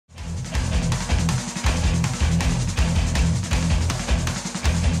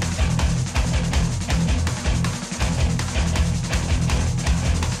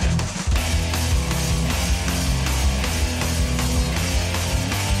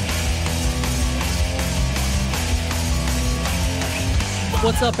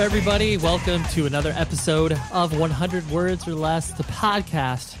What's up, everybody? Welcome to another episode of 100 Words or Less, the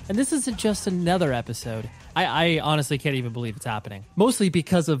podcast. And this isn't just another episode. I honestly can't even believe it's happening. Mostly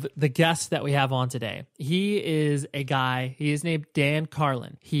because of the guest that we have on today. He is a guy, he is named Dan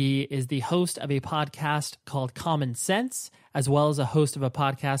Carlin. He is the host of a podcast called Common Sense, as well as a host of a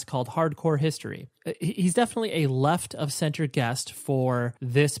podcast called Hardcore History. He's definitely a left-of-center guest for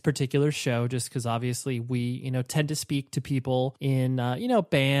this particular show, just because obviously we, tend to speak to people in,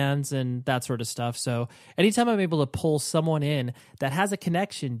 bands and that sort of stuff. So anytime I'm able to pull someone in that has a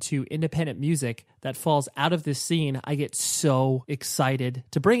connection to independent music that falls out of this scene, I get so excited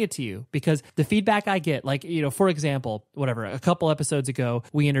to bring it to you, because the feedback I get, for example, a couple episodes ago,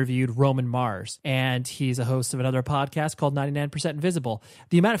 we interviewed Roman Mars, and he's a host of another podcast called 99% Invisible.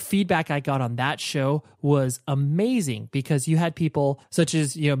 The amount of feedback I got on that show was amazing, because you had people such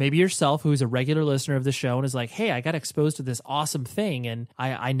as, maybe yourself, who's a regular listener of the show and is like, hey, I got exposed to this awesome thing and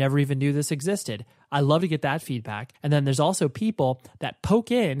I never even knew this existed. I love to get that feedback. And then there's also people that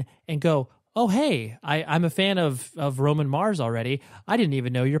poke in and go, oh, hey, I'm a fan of Roman Mars already. I didn't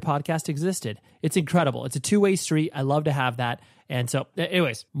even know your podcast existed. It's incredible. It's a two-way street. I love to have that. And so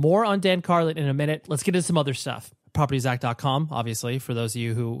anyways, more on Dan Carlin in a minute. Let's get into some other stuff. propertiesact.com, obviously, for those of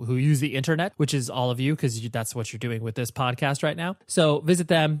you who use the internet, which is all of you, because that's what you're doing with this podcast right now. So visit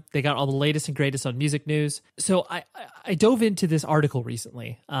them. They got all the latest and greatest on music news. So I dove into this article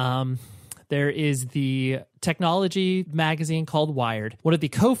recently. There is the technology magazine called Wired. One of the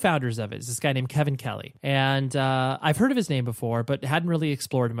co-founders of it is this guy named Kevin Kelly. And I've heard of his name before, but hadn't really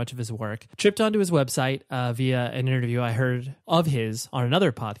explored much of his work. Tripped onto his website via an interview I heard of his on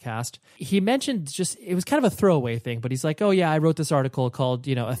another podcast. He mentioned it was kind of a throwaway thing, but he's like, oh yeah, I wrote this article called,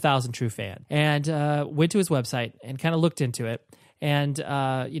 1,000 True Fan. And went to his website and kind of looked into it. And,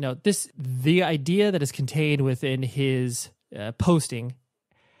 the idea that is contained within his posting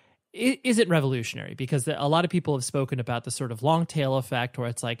it isn't revolutionary, because a lot of people have spoken about the sort of long tail effect where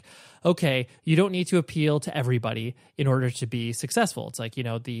it's like, okay, you don't need to appeal to everybody in order to be successful. It's like,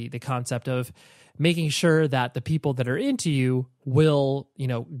 the concept of making sure that the people that are into you will,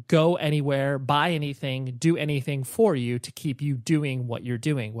 go anywhere, buy anything, do anything for you to keep you doing what you're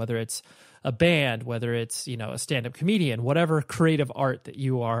doing, whether it's a band, whether it's, a stand-up comedian, whatever creative art that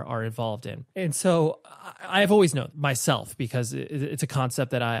you are involved in. And so I've always known myself, because it's a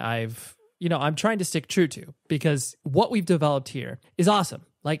concept that I'm trying to stick true to, because what we've developed here is awesome.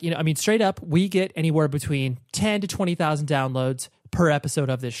 Straight up, we get anywhere between 10 to 20,000 downloads per episode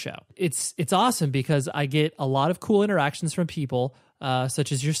of this show. It's awesome, because I get a lot of cool interactions from people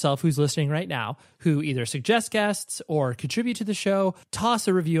such as yourself who's listening right now, who either suggest guests or contribute to the show, toss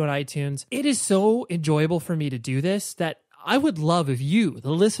a review on iTunes. It is so enjoyable for me to do this that I would love if you, the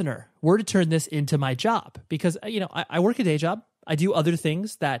listener, were to turn this into my job, because, I work a day job. I do other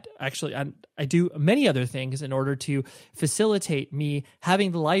things that actually, I do many other things in order to facilitate me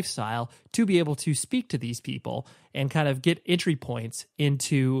having the lifestyle to be able to speak to these people and kind of get entry points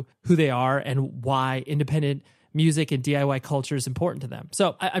into who they are and why independent music and DIY culture is important to them.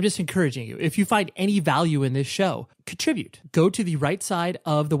 So I'm just encouraging you, if you find any value in this show, contribute. Go to the right side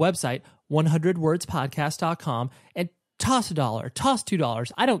of the website, 100wordspodcast.com, and toss $1, toss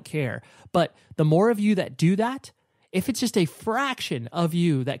 $2. I don't care. But the more of you that do that, if it's just a fraction of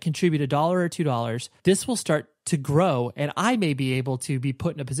you that contribute $1 or $2, this will start to grow. And I may be able to be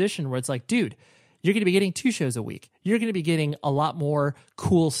put in a position where it's like, dude, you're going to be getting 2 shows a week. You're going to be getting a lot more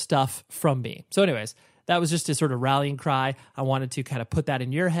cool stuff from me. So anyways, that was just a sort of rallying cry. I wanted to kind of put that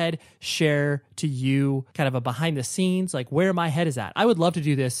in your head, share to you kind of a behind the scenes, like where my head is at. I would love to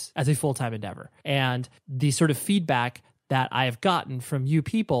do this as a full-time endeavor. And the sort of feedback that I have gotten from you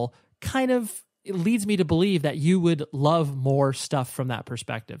people kind of leads me to believe that you would love more stuff from that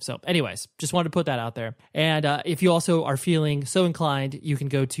perspective. So anyways, just wanted to put that out there. And if you also are feeling so inclined, you can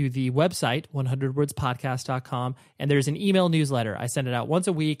go to the website, 100wordspodcast.com, and there's an email newsletter. I send it out once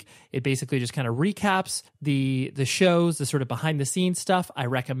a week. It basically just kind of recaps the shows, the sort of behind the scenes stuff. I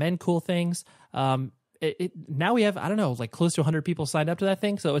recommend cool things. Now we have, I don't know, like close to 100 people signed up to that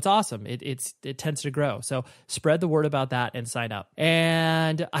thing. So it's awesome. It tends to grow. So spread the word about that and sign up.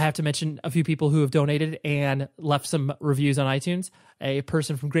 And I have to mention a few people who have donated and left some reviews on iTunes. A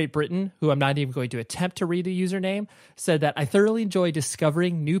person from Great Britain, who I'm not even going to attempt to read the username, said that I thoroughly enjoy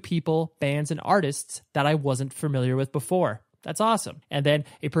discovering new people, bands, and artists that I wasn't familiar with before. That's awesome. And then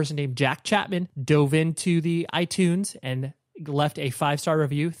a person named Jack Chapman dove into the iTunes and left a 5-star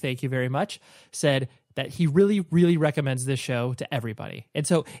review. Thank you very much. Said that he really, really recommends this show to everybody. And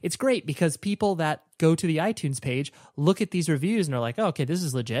so it's great because people that go to the iTunes page look at these reviews and are like, oh, okay, this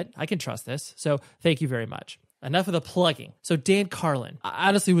is legit. I can trust this. So thank you very much. enough of the plugging. So Dan Carlin, I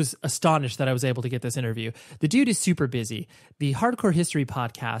honestly was astonished that I was able to get this interview. The dude is super busy. The Hardcore History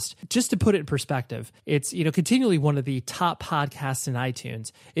podcast, just to put it in perspective, it's, continually one of the top podcasts in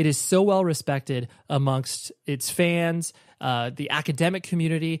iTunes. It is so well respected amongst its fans, the academic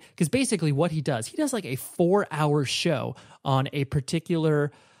community, because basically what he does like a 4-hour show on a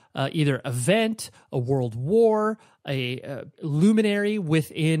particular either event, a world war, a luminary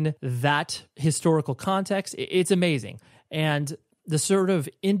within that historical context. It's amazing. And the sort of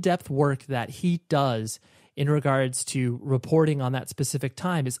in-depth work that he does in regards to reporting on that specific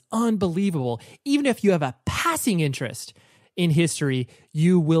time is unbelievable. Even if you have a passing interest in history,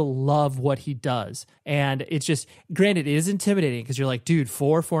 you will love what he does. And it's just, granted, it is intimidating because you're like, dude,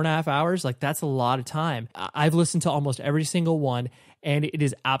 4.5 hours, like that's a lot of time. I've listened to almost every single one, and it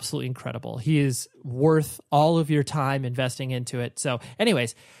is absolutely incredible. He is worth all of your time investing into it. So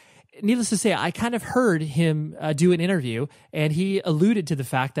anyways, needless to say, I kind of heard him do an interview, and he alluded to the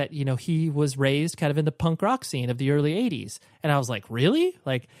fact that, he was raised kind of in the punk rock scene of the early 80s. And I was like, really?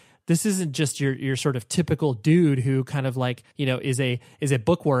 Like, this isn't just your sort of typical dude who kind of like, is a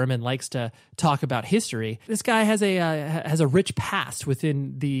bookworm and likes to talk about history. This guy has a rich past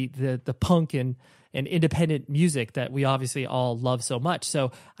within the punk and independent music that we obviously all love so much.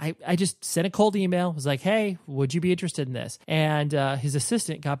 So I just sent a cold email, was like, hey, would you be interested in this? And his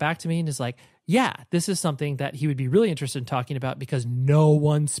assistant got back to me and is like, yeah, this is something that he would be really interested in talking about because no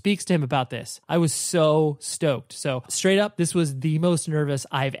one speaks to him about this. I was so stoked. So straight up, this was the most nervous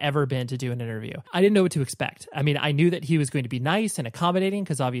I've ever been to do an interview. I didn't know what to expect. I mean, I knew that he was going to be nice and accommodating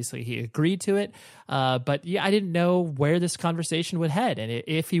because obviously he agreed to it. But yeah, I didn't know where this conversation would head and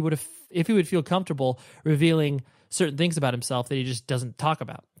if he would feel comfortable revealing certain things about himself that he just doesn't talk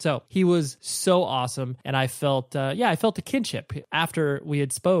about. So he was so awesome. And I felt a kinship after we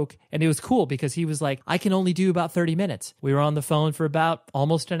had spoke. And it was cool because he was like, I can only do about 30 minutes. We were on the phone for about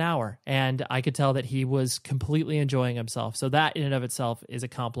almost an hour. And I could tell that he was completely enjoying himself. So that in and of itself is a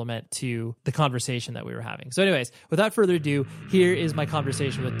compliment to the conversation that we were having. So anyways, without further ado, here is my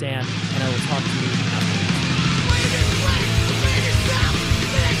conversation with Dan. And I will talk to you after.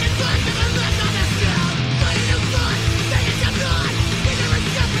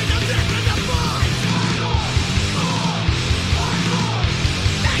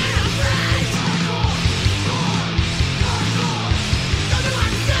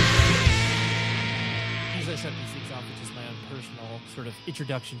 Sort of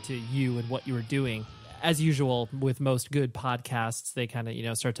introduction to you and what you were doing. As usual with most good podcasts, they kind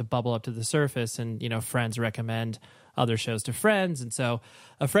of, start to bubble up to the surface and, friends recommend other shows to friends. And so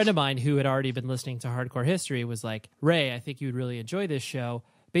a friend of mine who had already been listening to Hardcore History was like, Ray, I think you would really enjoy this show.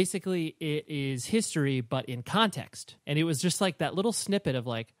 Basically, it is history, but in context. And it was just like that little snippet of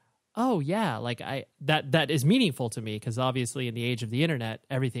like, oh yeah, like that is meaningful to me because obviously in the age of the internet,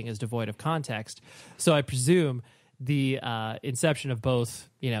 everything is devoid of context. So I presume the inception of both,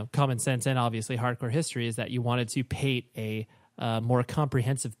 Common Sense and obviously Hardcore History is that you wanted to paint a more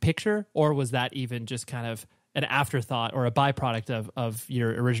comprehensive picture, or was that even just kind of an afterthought or a byproduct of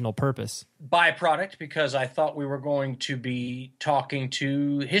your original purpose? Byproduct, because I thought we were going to be talking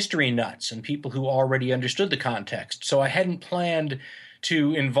to history nuts and people who already understood the context. So I hadn't planned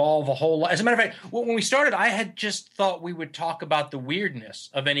to involve a whole lot. As a matter of fact, when we started, I had just thought we would talk about the weirdness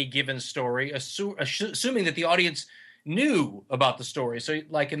of any given story, assuming that the audience knew about the story. So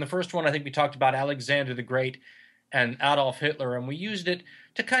like in the first one, I think we talked about Alexander the Great and Adolf Hitler, and we used it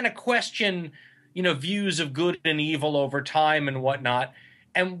to kind of question, views of good and evil over time and whatnot.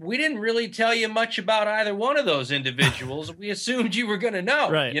 And we didn't really tell you much about either one of those individuals. We assumed you were going to know,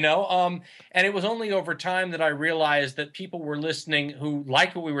 right. And it was only over time that I realized that people were listening who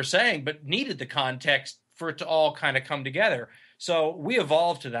liked what we were saying, but needed the context for it to all kind of come together. So we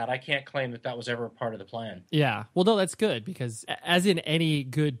evolved to that. I can't claim that was ever a part of the plan. Yeah. Well, no, that's good because as in any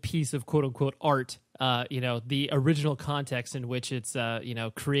good piece of quote unquote art, the original context in which it's,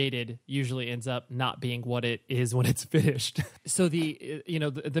 created usually ends up not being what it is when it's finished. So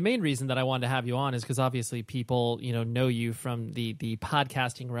the main reason that I wanted to have you on is because obviously people, know you from the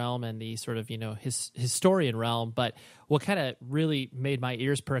podcasting realm and the sort of, historian realm. But what kind of really made my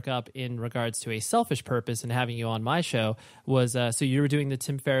ears perk up in regards to a selfish purpose and having you on my show was, so you were doing the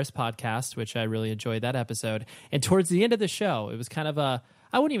Tim Ferriss podcast, which I really enjoyed that episode. And towards the end of the show, it was kind of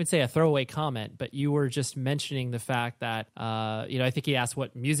I wouldn't even say a throwaway comment, but you were just mentioning the fact that, I think he asked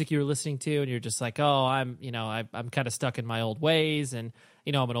what music you were listening to, and you're just like, oh, I'm kind of stuck in my old ways, and,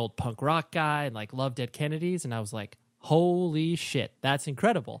 I'm an old punk rock guy, and like love Dead Kennedys, and I was like, holy shit, that's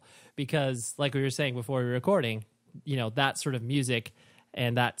incredible, because like we were saying before we were recording, that sort of music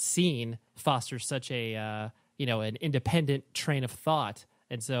and that scene fosters such a, an independent train of thought.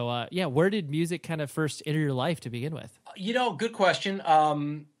 And so, where did music kind of first enter your life to begin with? Good question.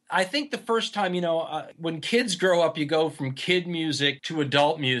 I think the first time, when kids grow up, you go from kid music to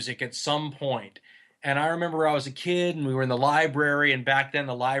adult music at some point. And I remember I was a kid and we were in the library, and back then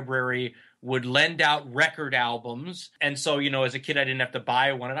the library would lend out record albums. And so, as a kid, I didn't have to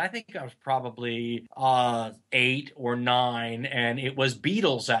buy one. And I think I was probably 8 or 9, and it was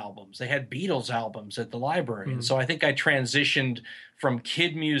Beatles albums. They had Beatles albums at the library. Mm-hmm. And so I think I transitioned from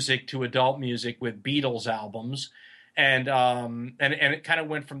kid music to adult music with Beatles albums. And it kind of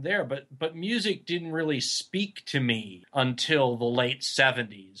went from there. But music didn't really speak to me until the late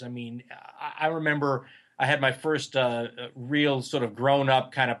 70s. I mean, I remember I had my first real sort of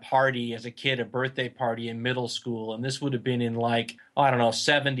grown-up kind of party as a kid, a birthday party in middle school. And this would have been in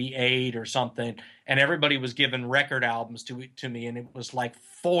 78 or something. And everybody was giving record albums to me. And it was like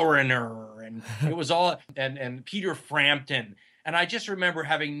Foreigner, and it was all, and Peter Frampton. And I just remember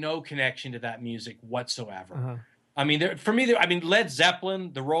having no connection to that music whatsoever. Uh-huh. I mean, for me, Led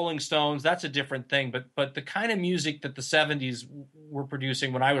Zeppelin, the Rolling Stones, that's a different thing. But the kind of music that the 70s were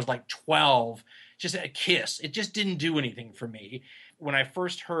producing when I was like 12, just a Kiss, it just didn't do anything for me. When I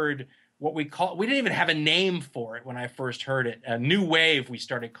first heard what we didn't even have a name for it when I first heard it. New wave, we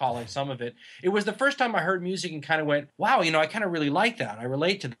started calling some of it. It was the first time I heard music and kind of went, wow, I kind of really like that. I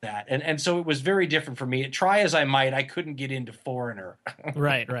relate to that. And so it was very different for me. Try as I might, I couldn't get into Foreigner.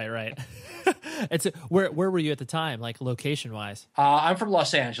 Right. And so where were you at the time, like location-wise? I'm from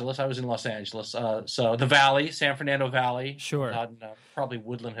Los Angeles. I was in Los Angeles. So the Valley, San Fernando Valley. Sure. Probably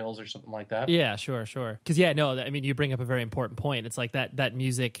Woodland Hills or something like that. Yeah, sure. Because, you bring up a very important point. It's like that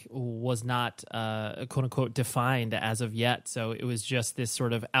music was not, quote-unquote, defined as of yet. So it was just this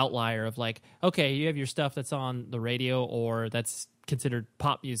sort of outlier of like, okay, you have your stuff that's on the radio or that's considered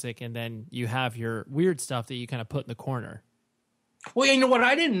pop music, and then you have your weird stuff that you kind of put in the corner. Well, you know what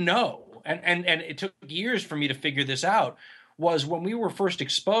I didn't know, and it took years for me to figure this out, was when we were first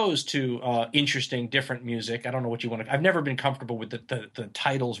exposed to interesting, different music. I don't know what you want to. I've never been comfortable with the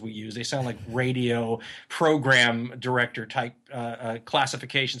titles we use. They sound like radio program director type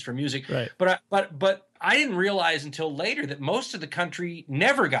classifications for music. Right. But I didn't realize until later that most of the country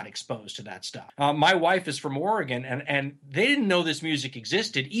never got exposed to that stuff. My wife is from Oregon, and they didn't know this music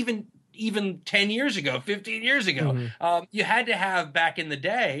existed even 10 years ago, 15 years ago. Mm-hmm. You had to have, back in the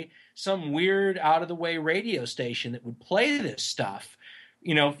day, some weird out-of-the-way radio station that would play this stuff,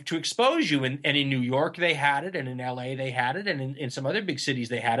 to expose you. And in New York, they had it, and in L.A., they had it, and in some other big cities,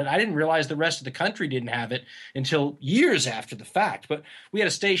 they had it. I didn't realize the rest of the country didn't have it until years after the fact. But we had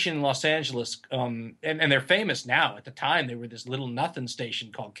a station in Los Angeles, and they're famous now. At the time, they were this little nothing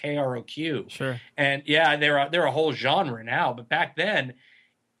station called KROQ. Sure. And, yeah, they're a whole genre now. But back then,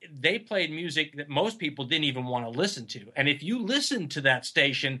 they played music that most people didn't even want to listen to. And if you listened to that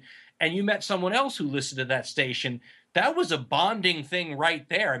station and you met someone else who listened to that station, that was a bonding thing right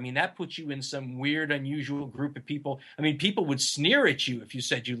there. I mean, that puts you in some weird, unusual group of people. I mean, people would sneer at you if you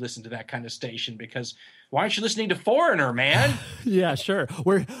said you listened to that kind of station, because why aren't you listening to Foreigner, man? Yeah, sure.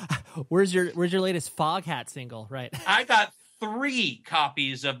 Where's your latest Foghat single? Right. I got 3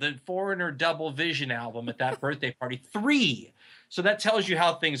 copies of the Foreigner Double Vision album at that birthday party. 3. So that tells you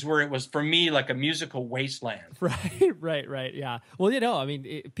how things were. It was, for me, like a musical wasteland. Right. Yeah. Well,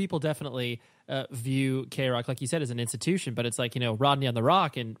 people definitely view K-Rock, like you said, as an institution, but it's like, Rodney on the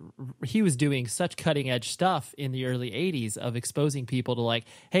Rock, and he was doing such cutting edge stuff in the early 80s of exposing people to like,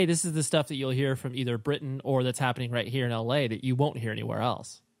 hey, this is the stuff that you'll hear from either Britain or that's happening right here in LA that you won't hear anywhere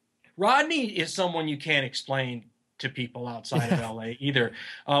else. Rodney is someone you can't explain to people outside of LA either.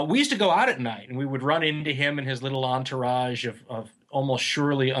 We used to go out at night, and we would run into him and his little entourage of almost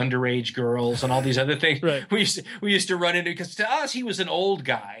surely underage girls and all these other things. Right. We used to run into, because to us he was an old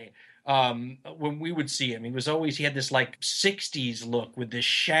guy. When we would see him, he had this like 60s look with this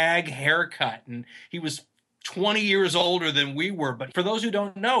shag haircut, and he was 20 years older than we were. But for those who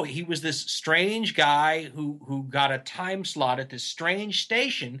don't know, he was this strange guy who got a time slot at this strange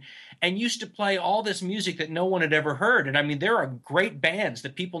station and used to play all this music that no one had ever heard. And there are great bands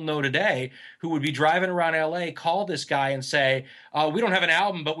that people know today who would be driving around LA, call this guy and say, we don't have an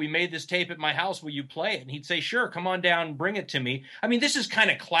album, but we made this tape at my house. Will you play it? And he'd say, sure, come on down, bring it to me. This is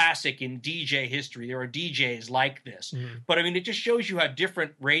kind of classic in DJ history. There are DJs like this. Mm-hmm. But it just shows you how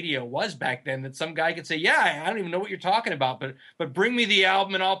different radio was back then, that some guy could say, yeah, I don't even know what you're talking about, but bring me the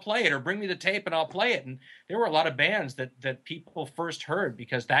album and I'll play it, or bring me the tape and I'll play it. And there were a lot of bands that people first heard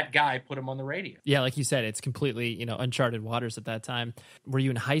because that guy put them on the radio. Yeah, like you said, it's completely, uncharted waters at that time. Were you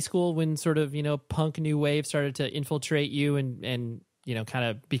in high school when sort of, punk new wave started to infiltrate you and kind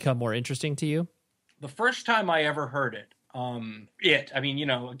of become more interesting to you? The first time I ever heard it, I mean,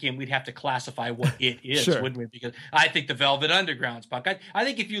 again, we'd have to classify what it is, Sure. wouldn't we? Because I think the Velvet Underground's punk. I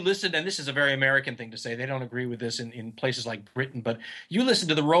think if you listen, and this is a very American thing to say, they don't agree with this in places like Britain, but you listen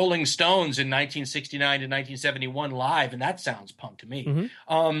to the Rolling Stones in 1969 to 1971 live, and that sounds punk to me.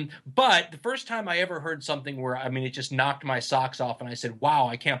 Mm-hmm. But the first time I ever heard something where, I mean, it just knocked my socks off, and I said, wow,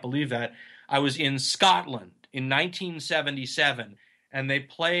 I can't believe that. I was in Scotland in 1977, and they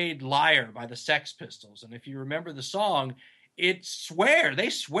played Liar by the Sex Pistols. And if you remember the song, they swear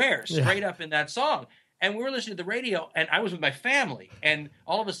straight up in that song. And we were listening to the radio, and I was with my family. And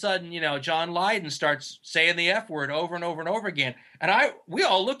all of a sudden, John Lydon starts saying the F word over and over and over again. And we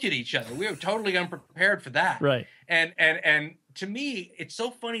all looked at each other. We were totally unprepared for that. Right. And to me, it's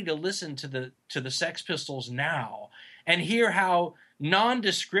so funny to listen to the Sex Pistols now and hear how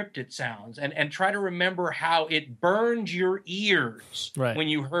nondescript it sounds, and try to remember how it burned your ears when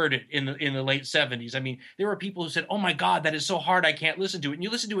you heard it in the late 70s. I mean, there were people who said, "Oh my God, that is so hard, I can't listen to it." And you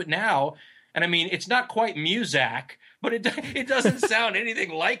listen to it now, and I mean, it's not quite Muzak, but it doesn't sound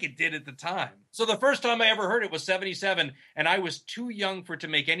anything like it did at the time. So the first time I ever heard it was 77, and I was too young for it to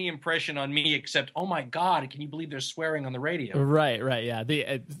make any impression on me except, oh my God, can you believe they're swearing on the radio? Right,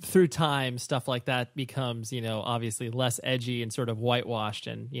 yeah. Through time, stuff like that becomes, obviously less edgy and sort of whitewashed,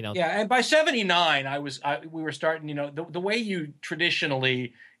 and Yeah, and by 79, we were starting, the way you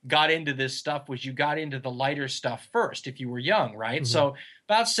traditionally got into this stuff was you got into the lighter stuff first if you were young, right? Mm-hmm. So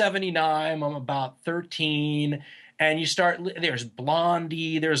about 79, I'm about 13. And there's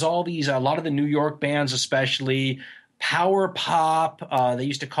Blondie, there's all these, a lot of the New York bands, especially power pop. They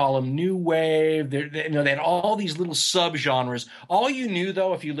used to call them new wave. They had all these little subgenres. All you knew,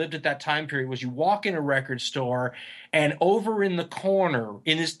 though, if you lived at that time period, was you walk in a record store, and over in the corner,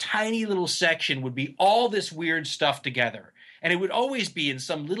 in this tiny little section, would be all this weird stuff together. And it would always be in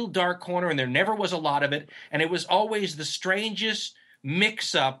some little dark corner, and there never was a lot of it. And it was always the strangest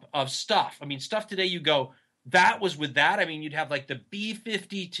mix-up of stuff. I mean, stuff today you go, that was with that. I mean, you'd have like the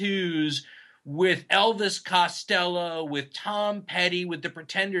B-52s with Elvis Costello, with Tom Petty, with the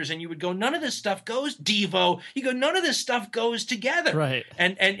Pretenders, and you would go, none of this stuff goes, Devo. You go, none of this stuff goes together. Right.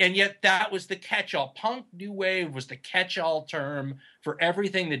 And yet that was the catch-all. Punk new wave was the catch-all term for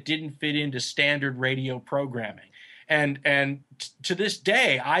everything that didn't fit into standard radio programming. And to this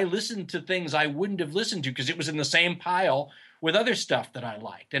day, I listen to things I wouldn't have listened to because it was in the same pile with other stuff that I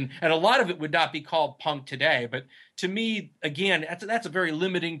liked. And a lot of it would not be called punk today. But to me, again, that's a very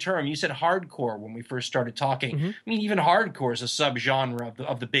limiting term. You said hardcore when we first started talking. Mm-hmm. I mean, even hardcore is a subgenre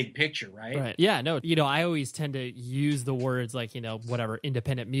of the big picture, right? Right. Yeah, no, I always tend to use the words like, whatever,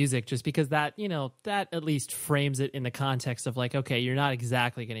 independent music, just because that, that at least frames it in the context of like, okay, you're not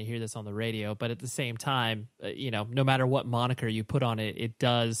exactly going to hear this on the radio, but at the same time, no matter what moniker you put on it, it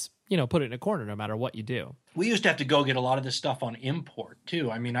does, put it in a corner no matter what you do. We used to have to go get a lot of this stuff on import, too.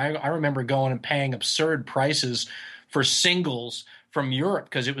 I mean, I remember going and paying absurd prices for singles from Europe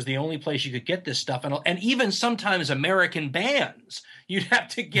because it was the only place you could get this stuff. And even sometimes American bands you'd have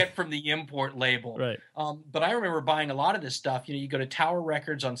to get from the import label. Right. But I remember buying a lot of this stuff. You go to Tower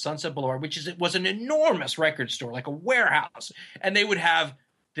Records on Sunset Boulevard, it was an enormous record store, like a warehouse. And they would have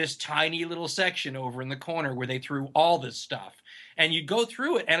this tiny little section over in the corner where they threw all this stuff. And you'd go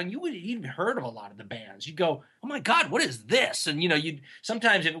through it, and you wouldn't even heard of a lot of the bands. You'd go, oh my God, what is this? And, you'd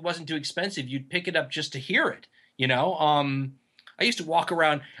sometimes, if it wasn't too expensive, you'd pick it up just to hear it, I used to walk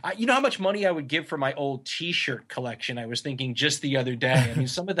around. You know how much money I would give for my old T-shirt collection? I was thinking just the other day. I mean,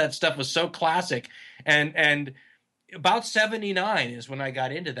 some of that stuff was so classic. And about 79 is when I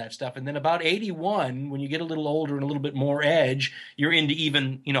got into that stuff. And then about 81, when you get a little older and a little bit more edge, you're into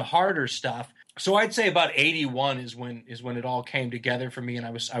even, harder stuff. So I'd say about 81 is when it all came together for me. And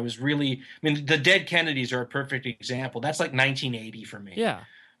I was really, the Dead Kennedys are a perfect example. That's like 1980 for me. Yeah.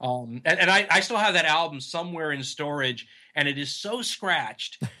 And I still have that album somewhere in storage, and it is so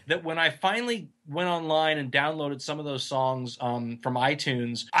scratched that when I finally went online and downloaded some of those songs from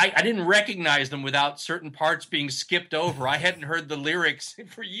iTunes, I didn't recognize them without certain parts being skipped over. I hadn't heard the lyrics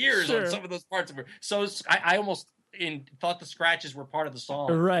for years on some of those parts of it. So I almost thought the scratches were part of the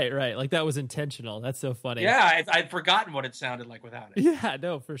song. Right. Like that was intentional. That's so funny. Yeah, I'd forgotten what it sounded like without it. Yeah,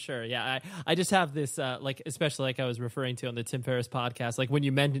 no, for sure. Yeah, I just have this especially like I was referring to on the Tim Ferriss podcast. Like when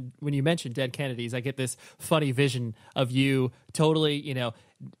you mentioned Dead Kennedys, I get this funny vision of you totally,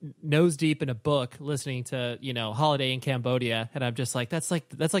 nose deep in a book, listening to Holiday in Cambodia, and I'm just like that's like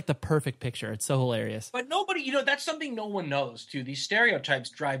the perfect picture. It's so hilarious. But nobody, that's something no one knows too. These stereotypes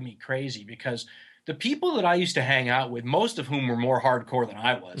drive me crazy because the people that I used to hang out with, most of whom were more hardcore than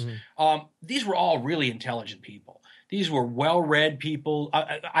I was, these were all really intelligent people. These were well-read people.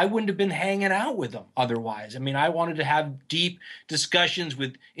 I wouldn't have been hanging out with them otherwise. I mean, I wanted to have deep discussions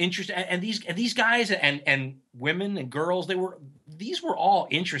with interest, and these guys and women and girls. These were all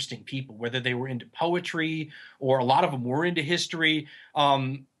interesting people, whether they were into poetry or a lot of them were into history.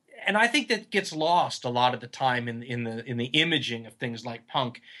 And I think that gets lost a lot of the time in the imaging of things like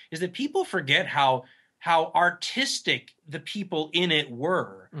punk, is that people forget how artistic the people in it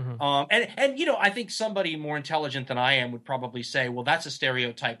were. And you know, I think somebody more intelligent than I am would probably say, well, that's a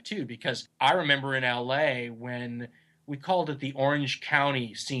stereotype too, because I remember in LA when we called it the Orange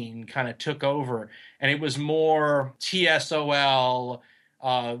County scene kind of took over, and it was more TSOL.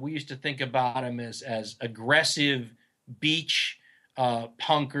 We used to think about them as aggressive beach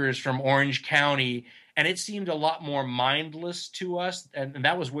punkers from Orange County, and it seemed a lot more mindless to us, and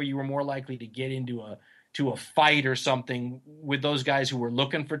that was where you were more likely to get into a fight or something with those guys who were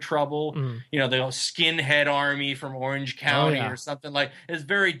looking for trouble. You know, the skinhead army from Orange County or something like. It's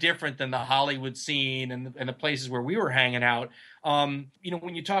very different than the Hollywood scene and the places where we were hanging out. You know,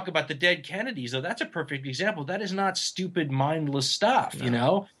 when you talk about the Dead Kennedys, though, that's a perfect example. That is not stupid, mindless stuff. No. You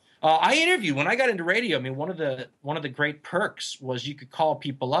know. I interviewed when I got into radio. I mean, one of the great perks was you could call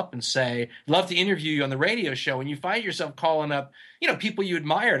people up and say, "Love to interview you on the radio show," and you find yourself calling up, you know, people you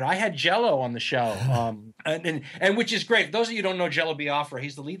admired. I had Jello on the show, and which is great. For those of you who don't know Jello Biafra,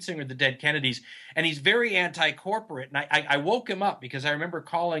 he's the lead singer of the Dead Kennedys, and he's very anti-corporate. And I woke him up because I remember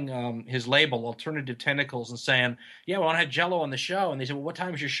calling his label, Alternative Tentacles, and saying, "Yeah, well, I want to have Jello on the show." And they said, "Well, what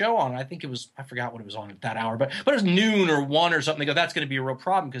time is your show on?" And I think I forgot what it was on at that hour, but it was noon or 1 or something. They go, "That's going to be a real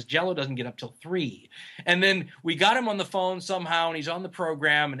problem because Jello doesn't get up till 3. And then we got him on the phone somehow, and he's on the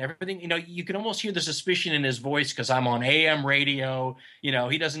program and everything. You know, you can almost hear the suspicion in his voice because I'm on AM radio. You know,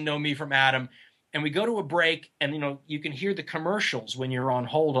 he doesn't know me from Adam. And we go to a break, and, you know, you can hear the commercials when you're on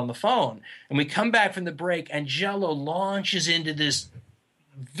hold on the phone. And we come back from the break, and Jello launches into this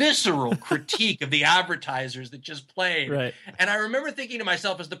visceral critique of the advertisers that just played. Right. And I remember thinking to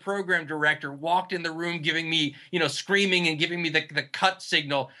myself, as the program director walked in the room giving me, you know, screaming and giving me the cut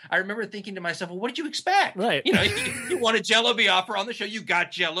signal, I remember thinking to myself, well, what did you expect? Right. You know, you wanted Jello Biafra on the show, you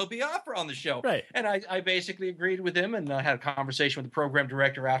got Jello Biafra on the show. Right. And I basically agreed with him, and I had a conversation with the program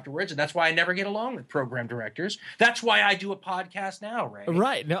director afterwards, and that's why I never get along with program directors. That's why I do a podcast now, Ray.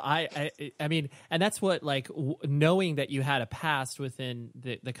 Right. No, I mean, and that's what, like, knowing that you had a past within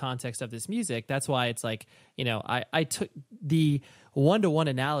the context of this music, that's why it's like, you know, I took the one-to-one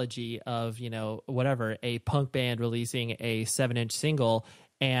analogy of, you know, whatever, a punk band releasing a 7-inch single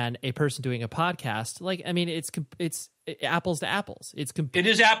and a person doing a podcast. Like, I mean, it's apples to apples. It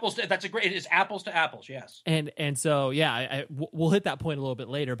is apples to, it is apples to apples. Yes. And so, yeah, we'll hit that point a little bit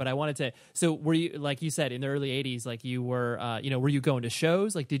later, but I wanted to, so were you, like you said, in the early 80s, like you were, you know, were you going to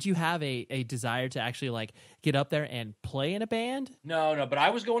shows? Like, did you have a desire to actually like get up there and play in a band? No, but I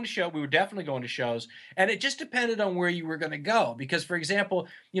was going to shows. We were definitely going to shows, and it just depended on where you were going to go. Because, for example,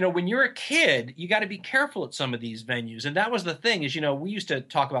 you know, when you're a kid, you got to be careful at some of these venues. And that was the thing, is, you know, we used to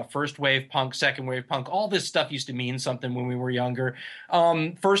talk about first wave punk, second wave punk, all this stuff used to mean something when we were younger.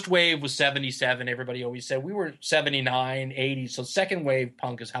 First wave was 77. Everybody always said we were 79, 80. So second wave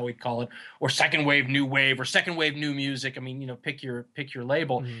punk is how we'd call it, or second wave new wave, or second wave new music. I mean, you know, pick your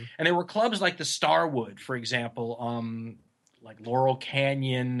label. Mm-hmm. And there were clubs like the Starwood, for example, like Laurel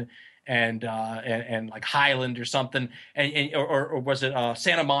Canyon and like Highland or something, or was it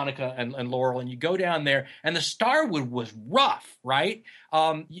Santa Monica and Laurel, and you go down there, and the Starwood was rough, right?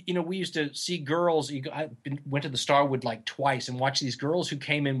 You know, we used to see girls. Went to the Starwood like twice and watched these girls who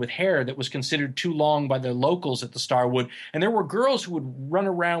came in with hair that was considered too long by the locals at the Starwood, and there were girls who would run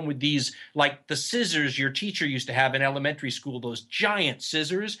around with these, like the scissors your teacher used to have in elementary school, those giant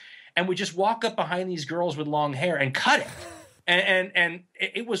scissors, and would just walk up behind these girls with long hair and cut it. And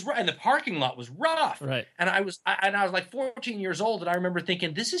it was right, and the parking lot was rough. Right. And I was like 14 years old, and I remember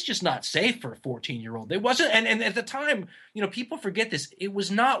thinking, this is just not safe for a 14-year-old. It wasn't, and at the time, you know, people forget this. It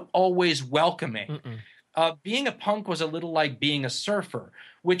was not always welcoming. Being a punk was a little like being a surfer,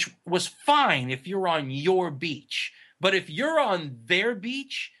 which was fine if you're on your beach, but if you're on their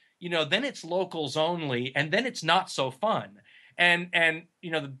beach, you know, then it's locals only, and then it's not so fun. And you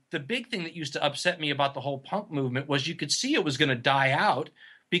know, the big thing that used to upset me about the whole punk movement was you could see it was going to die out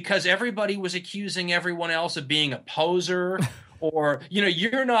because everybody was accusing everyone else of being a poser, or, you know,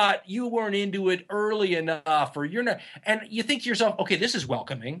 you weren't into it early enough, or you're not. And you think to yourself, okay, this is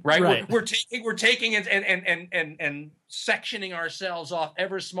welcoming, right? We're taking it and sectioning ourselves off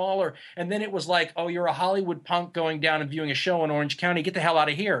ever smaller. And then it was like, oh, you're a Hollywood punk going down and viewing a show in Orange County. Get the hell out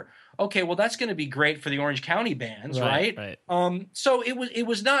of here. Okay, well, that's going to be great for the Orange County bands, right? So it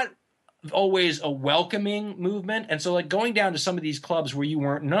was not always a welcoming movement. And so like going down to some of these clubs where you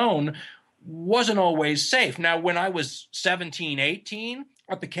weren't known wasn't always safe. Now, when I was 17, 18,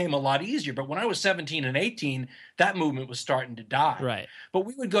 it became a lot easier. But when I was 17 and 18, that movement was starting to die. Right. But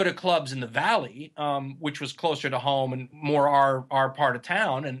we would go to clubs in the Valley, which was closer to home and more our part of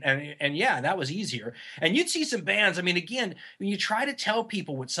town. And yeah, that was easier. And you'd see some bands. I mean, again, when you try to tell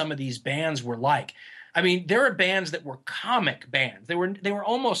people what some of these bands were like, I mean, there are bands that were comic bands. They were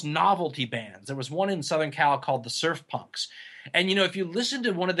almost novelty bands. There was one in Southern Cal called the Surf Punks. And, if you listen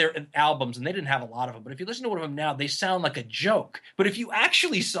to one of their albums, and they didn't have a lot of them, but if you listen to one of them now, they sound like a joke. But if you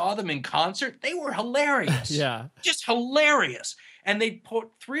actually saw them in concert, they were hilarious. Yeah. Just hilarious. And they put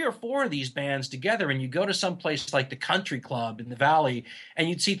 3 or 4 of these bands together, and you go to some place like the Country Club in the Valley, and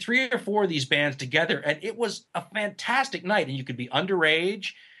you'd see 3 or 4 of these bands together, and it was a fantastic night. And you could be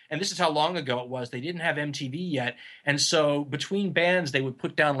underage. And this is how long ago it was. They didn't have MTV yet. And so between bands, they would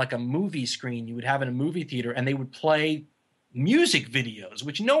put down like a movie screen you would have in a movie theater, and they would play music videos,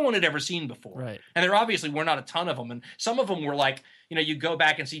 which no one had ever seen before. Right. And there obviously were not a ton of them. And some of them were like, you go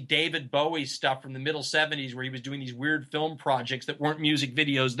back and see David Bowie's stuff from the middle 70s where he was doing these weird film projects that weren't music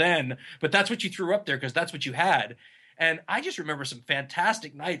videos then, but that's what you threw up there because that's what you had. And I just remember some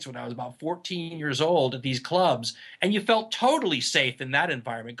fantastic nights when I was about 14 years old at these clubs, and you felt totally safe in that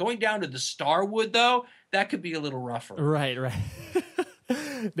environment. Going down to the Starwood, though, that could be a little rougher. Right.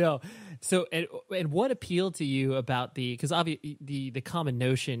 No. So, and what appealed to you about because obviously the common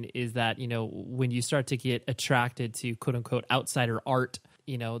notion is that, when you start to get attracted to quote unquote outsider art,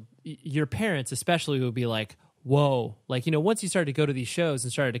 your parents especially would be like, whoa, like, once you started to go to these shows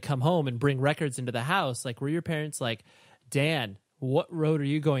and started to come home and bring records into the house, like, were your parents like, Dan, what road are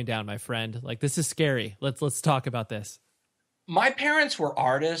you going down, my friend? Like, this is scary. Let's talk about this. My parents were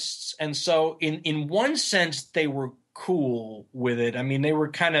artists. And so in one sense, they were cool with it. I mean, they were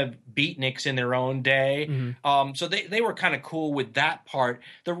kind of beatniks in their own day. Mm-hmm. So they were kind of cool with that part.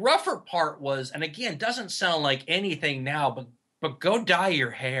 The rougher part was, and again, doesn't sound like anything now, but go dye your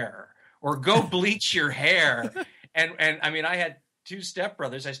hair or go bleach your hair. And I mean, I had 2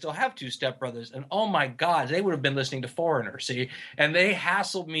 stepbrothers. I still have 2 stepbrothers. And oh my God, they would have been listening to Foreigner, see? And they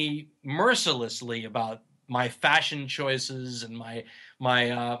hassled me mercilessly about my fashion choices and my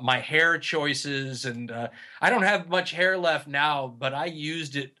hair choices. And I don't have much hair left now, but I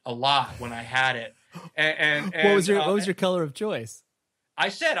used it a lot when I had it. And what was your color of choice? I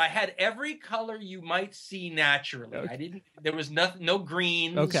said I had every color you might see naturally. Okay. There was no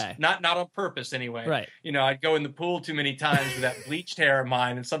greens. Okay. Not on purpose anyway. Right. I'd go in the pool too many times with that bleached hair of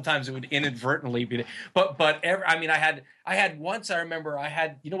mine, and sometimes it would inadvertently be. I had once, I remember I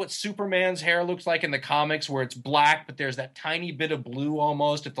had, what Superman's hair looks like in the comics where it's black, but there's that tiny bit of blue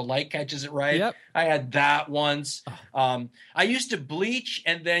almost if the light catches it right. Yep. I had that once. I used to bleach,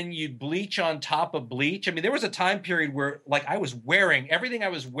 and then you'd bleach on top of bleach. I mean, there was a time period where like everything I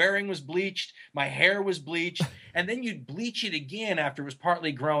was wearing was bleached. My hair was bleached. And then you'd bleach it again after it was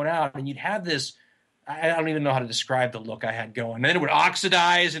partly grown out. And you'd have this, I don't even know how to describe the look I had going. And then it would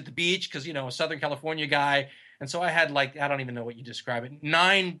oxidize at the beach because, a Southern California guy. And so I had I don't even know what you describe it,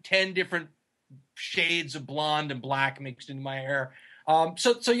 9, 10 different shades of blonde and black mixed into my hair.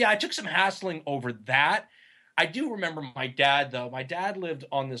 So yeah, I took some hassling over that. I do remember my dad, though. My dad lived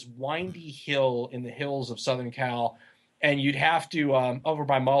on this windy hill in the hills of Southern Cal, and you'd have to, over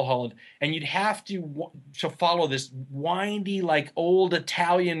by Mulholland, and you'd have to follow this windy, like old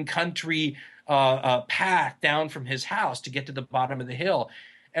Italian country path down from his house to get to the bottom of the hill.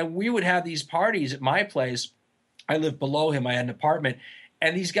 And we would have these parties at my place. I lived below him. I had an apartment.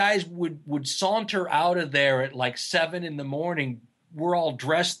 And these guys would saunter out of there at like 7 a.m. We're all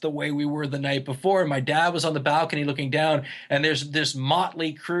dressed the way we were the night before. And my dad was on the balcony looking down, and there's this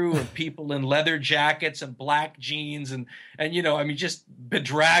motley crew of people in leather jackets and black jeans and just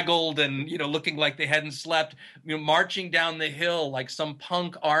bedraggled and, looking like they hadn't slept, marching down the hill like some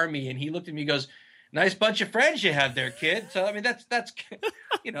punk army. And he looked at me and goes, "Nice bunch of friends you have there, kid." So, I mean, that's that's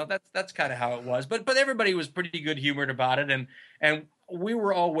kind of how it was. But everybody was pretty good humored about it. And we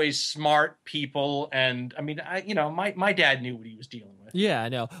were always smart people. And I mean, my dad knew what he was dealing with. Yeah, I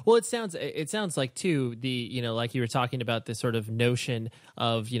know. Well, it sounds like too, like you were talking about this sort of notion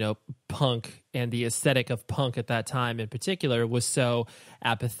of, punk and the aesthetic of punk at that time in particular was so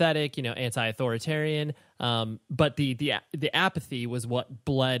apathetic, anti-authoritarian. But the apathy was what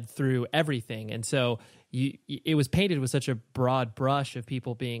bled through everything. And so, it was painted with such a broad brush of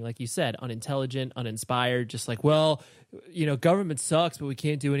people being, like you said, unintelligent, uninspired, just like, well, government sucks, but we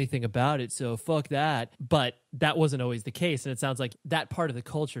can't do anything about it, so fuck that. But that wasn't always the case, and it sounds like that part of the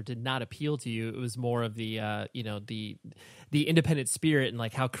culture did not appeal to you. It was more of the the independent spirit and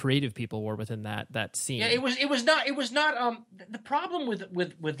like how creative people were within that scene. Yeah, it was not the problem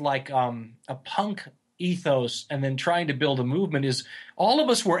with like a punk ethos and then trying to build a movement is all of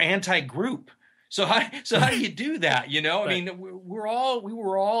us were anti-group. So how do you do that? Right. I mean, we were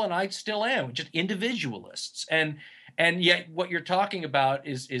all, and I still am, just individualists. And yet what you're talking about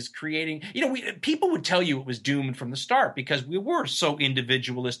is creating, people would tell you it was doomed from the start because we were so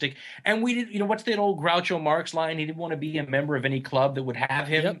individualistic. And we did, what's that old Groucho Marx line? He didn't want to be a member of any club that would have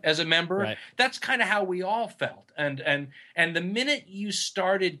him as a member. Right. That's kind of how we all felt. And the minute you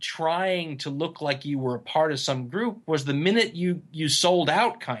started trying to look like you were a part of some group was the minute you sold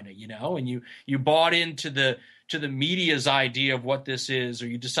out kind of, and you bought into the media's idea of what this is, or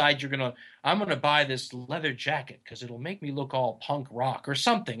you decide I'm going to buy this leather jacket because it'll make me look all punk rock or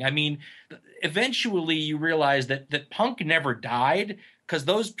something. I mean, eventually you realize that punk never died because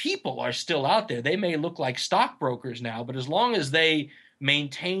those people are still out there. They may look like stockbrokers now, but as long as they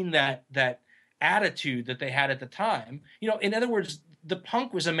maintain that attitude that they had at the time, in other words, the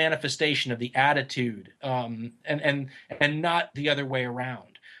punk was a manifestation of the attitude, and not the other way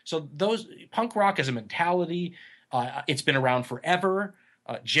around. So those punk rock is a mentality. It's been around forever.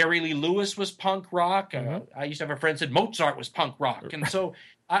 Jerry Lee Lewis was punk rock. I used to have a friend said Mozart was punk rock. And so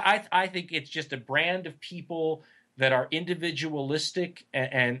I think it's just a brand of people that are individualistic.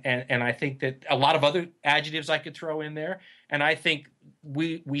 And I think that a lot of other adjectives I could throw in there. And I think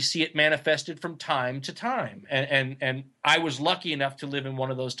we see it manifested from time to time. And I was lucky enough to live in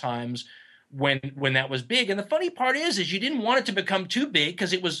one of those times when that was big. And the funny part is you didn't want it to become too big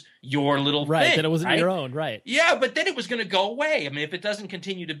because it was your little thing. Right, that it wasn't your own, right. Yeah, but then it was going to go away. I mean, if it doesn't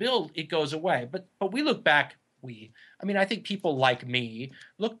continue to build, it goes away. But we look back, I think people like me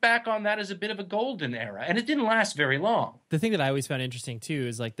look back on that as a bit of a golden era, and it didn't last very long. The thing that I always found interesting too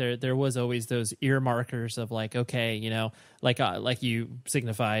is like there was always those earmarkers of like, okay, like you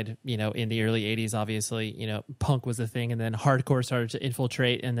signified, in the early 80s, obviously, punk was a thing, and then hardcore started to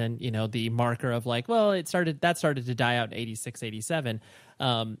infiltrate, and then, the marker of like, well, that started to die out in 86, 87.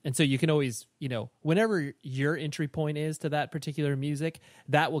 And so you can always, whenever your entry point is to that particular music,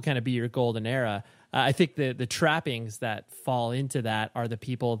 that will kind of be your golden era. I think the trappings that fall into that are the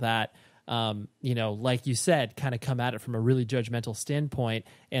people that, like you said, kind of come at it from a really judgmental standpoint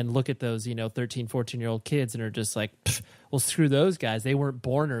and look at those, 13, 14-year-old kids and are just like, well, screw those guys. They weren't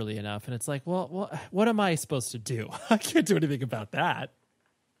born early enough. And it's like, well, what am I supposed to do? I can't do anything about that.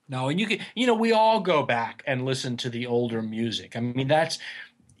 No, and you can, we all go back and listen to the older music. I mean, that's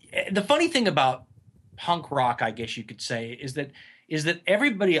the funny thing about punk rock, I guess you could say, is that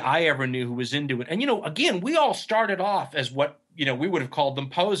everybody I ever knew who was into it, and again, we all started off as what we would have called them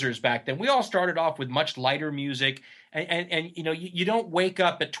posers back then. We all started off with much lighter music, and you don't wake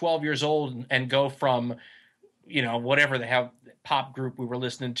up at 12 years old and go from whatever the hell pop group we were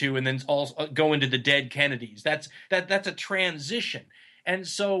listening to, and then all go into the Dead Kennedys. That's a transition. And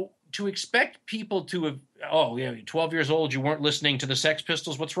so to expect people to have, 12 years old, you weren't listening to the Sex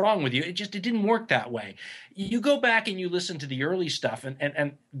Pistols, what's wrong with you? It didn't work that way. You go back and you listen to the early stuff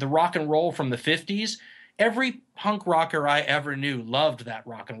and the rock and roll from the 50s. Every punk rocker I ever knew loved that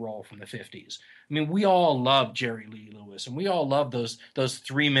rock and roll from the 50s. I mean, we all loved Jerry Lee Lewis, and we all loved those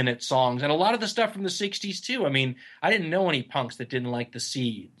 3-minute songs, and a lot of the stuff from the 60s too. I mean, I didn't know any punks that didn't like the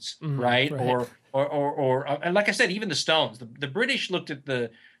Seeds, right? Or and like I said, even the Stones. The British looked at the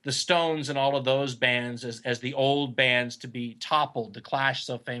Stones and all of those bands as the old bands to be toppled. The Clash,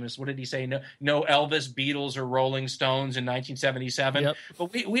 so famous. What did he say? No Elvis, Beatles, or Rolling Stones in 1977. Yep.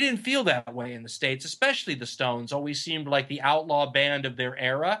 But we didn't feel that way in the States, especially the Stones. Always seemed like the outlaw band of their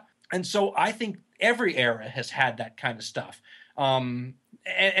era. And so I think every era has had that kind of stuff.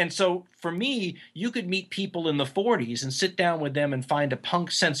 And so for me, you could meet people in the 40s and sit down with them and find a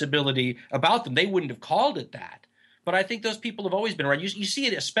punk sensibility about them. They wouldn't have called it that. But I think those people have always been around. You see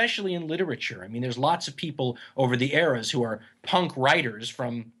it especially in literature. I mean, there's lots of people over the eras who are punk writers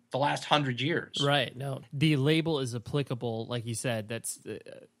from the last 100 years. Right. No, the label is applicable, like you said. That's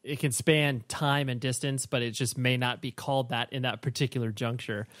it can span time and distance, but it just may not be called that in that particular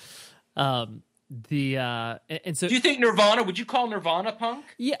juncture. And so, do you think Nirvana? Would you call Nirvana punk?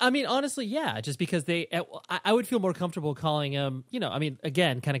 Yeah, I mean, honestly, yeah. Just because I would feel more comfortable calling them. I mean,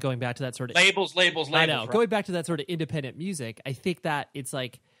 again, kind of going back to that sort of labels. I know, right? Going back to that sort of independent music. I think that it's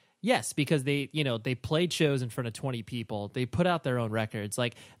like, yes, because they played shows in front of 20 people. They put out their own records.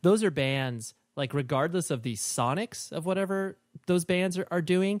 Like those are bands like regardless of the sonics of whatever those bands are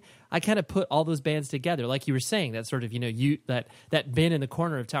doing, I kind of put all those bands together. Like you were saying, that sort of, that bin in the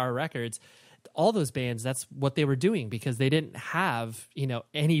corner of Tower Records, all those bands, that's what they were doing because they didn't have,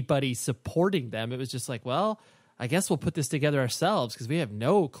 anybody supporting them. It was just like, well, I guess we'll put this together ourselves because we have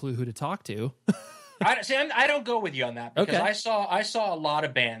no clue who to talk to. I don't go with you on that because Okay. I saw a lot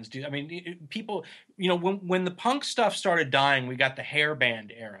of bands do. I mean, people, when the punk stuff started dying, we got the hair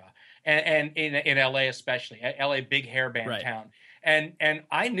band era, and in LA especially, LA big hair band Right. town, and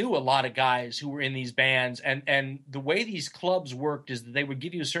I knew a lot of guys who were in these bands, and the way these clubs worked is that they would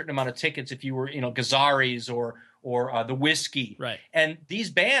give you a certain amount of tickets if you were, Gazzari's or the Whiskey. Right. And these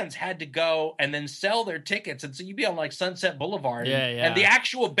bands had to go and then sell their tickets. And so you'd be on like Sunset Boulevard. Yeah, and the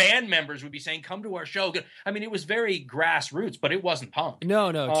actual band members would be saying, come to our show. I mean, it was very grassroots, but it wasn't punk.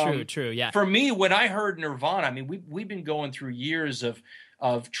 No, true. Yeah. For me, when I heard Nirvana, I mean, we've been going through years of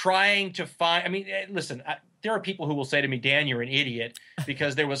trying to find, I mean, listen, there are people who will say to me, Dan, you're an idiot,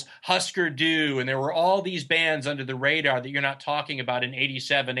 because there was Husker Du and there were all these bands under the radar that you're not talking about in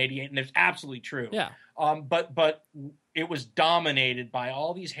 87, 88, and it's absolutely true. Yeah. But it was dominated by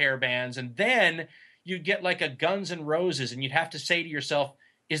all these hair bands, and then you'd get like a Guns N' Roses, and you'd have to say to yourself,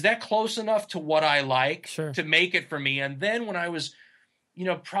 is that close enough to what I like to make it for me? And then when I was,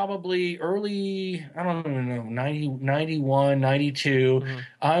 probably early, I don't know, 90, 91, 92,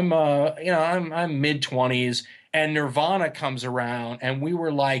 I'm mid-20s, and Nirvana comes around, and we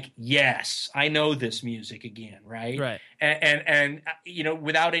were like, yes, I know this music again, right? Right. And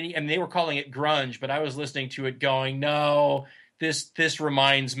without any, and they were calling it grunge, but I was listening to it going, no, this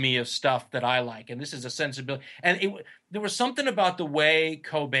reminds me of stuff that I like, and this is a sensibility. And there was something about the way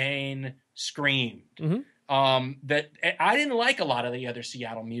Cobain screamed that I didn't like a lot of the other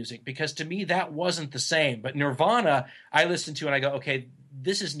Seattle music, because to me that wasn't the same. But Nirvana, I listened to and I go, okay,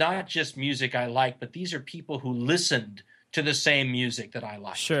 this is not just music I like, but these are people who listened to the same music that I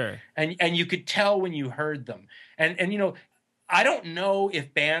like. Sure. And you could tell when you heard them. And I don't know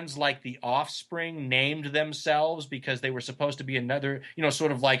if bands like The Offspring named themselves because they were supposed to be another,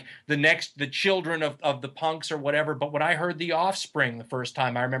 sort of like the children of the punks or whatever. But when I heard The Offspring the first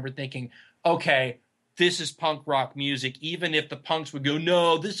time, I remember thinking, okay, this is punk rock music, even if the punks would go,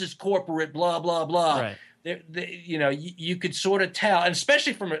 no, this is corporate, blah, blah, blah. Right. You could sort of tell, and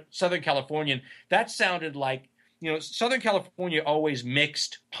especially from a Southern Californian, that sounded like, Southern California always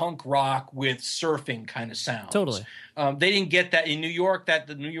mixed punk rock with surfing kind of sounds. Totally. They didn't get that in New York. That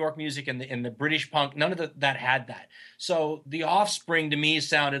the New York music and the British punk, none of that had that. So The Offspring to me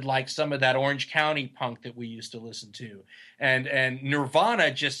sounded like some of that Orange County punk that we used to listen to, and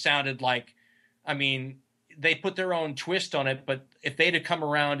Nirvana just sounded like, I mean, they put their own twist on it, but if they'd have come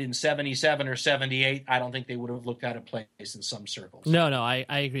around in 77 or 78, I don't think they would have looked out of place in some circles. No, I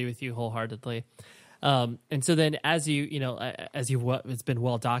agree with you wholeheartedly. And so then as it's been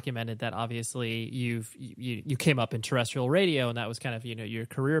well documented that obviously you came up in terrestrial radio, and that was kind of, your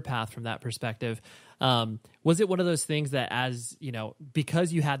career path from that perspective. Was it one of those things that as,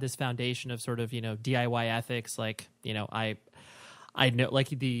 because you had this foundation of sort of, DIY ethics, like, I know,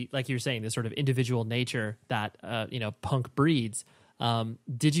 like you were saying, this sort of individual nature that, punk breeds.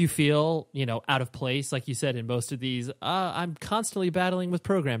 Did you feel, out of place, like you said, in most of these? I'm constantly battling with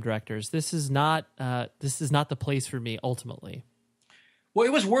program directors. This is not the place for me ultimately. Well,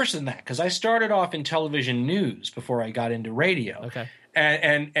 it was worse than that, because I started off in television news before I got into radio. Okay,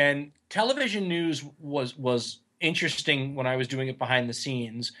 and television news was interesting when I was doing it behind the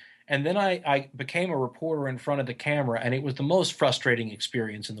scenes. And then I became a reporter in front of the camera, and it was the most frustrating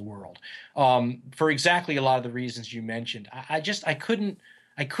experience in the world, for exactly a lot of the reasons you mentioned. I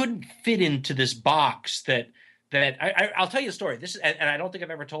couldn't fit into this box that I'll tell you a story. This, and I don't think I've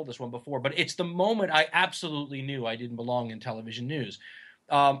ever told this one before, but it's the moment I absolutely knew I didn't belong in television news.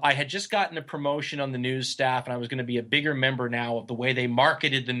 I had just gotten a promotion on the news staff, and I was going to be a bigger member now of the way they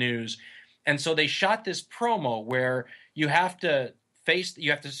marketed the news. And so they shot this promo where you have to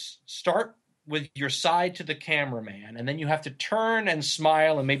start with your side to the cameraman, and then you have to turn and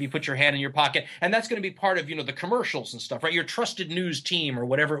smile and maybe put your hand in your pocket. And that's going to be part of, the commercials and stuff, right? Your trusted news team or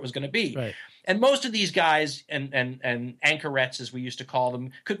whatever it was going to be. Right. And most of these guys and anchorettes, as we used to call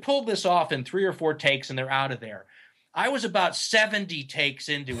them, could pull this off in 3 or 4 takes and they're out of there. I was about 70 takes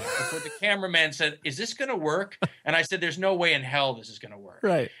into it before the cameraman said, is this going to work? And I said, there's no way in hell this is going to work.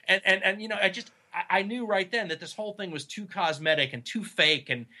 Right. And I knew right then that this whole thing was too cosmetic and too fake,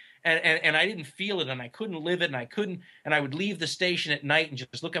 and I didn't feel it, and I couldn't live it, and I would leave the station at night and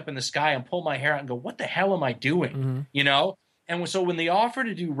just look up in the sky and pull my hair out and go, what the hell am I doing? Mm-hmm. And so when the offer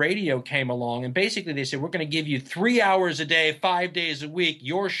to do radio came along, and basically they said, we're going to give you 3 hours a day, 5 days a week,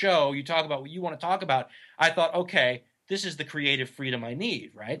 your show, you talk about what you want to talk about. I thought, okay, this is the creative freedom I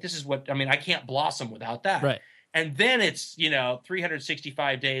need, right? This is what, I mean, I can't blossom without that. Right. And then it's,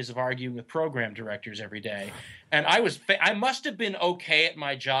 365 days of arguing with program directors every day. And I must have been okay at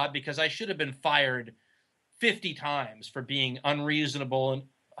my job, because I should have been fired 50 times for being unreasonable and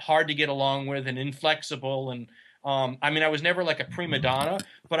hard to get along with and inflexible. And I was never like a prima donna,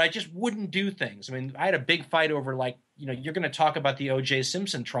 but I just wouldn't do things. I mean, I had a big fight over you're going to talk about the O.J.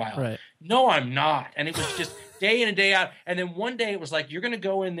 Simpson trial. Right. No, I'm not. And it was just day in and day out. And then one day it was like, you're going to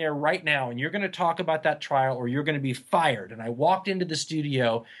go in there right now and you're going to talk about that trial, or you're going to be fired. And I walked into the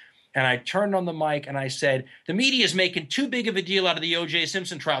studio and I turned on the mic and I said, the media is making too big of a deal out of the O.J.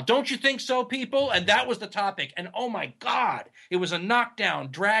 Simpson trial. Don't you think so, people? And that was the topic. And oh my God, it was a knockdown,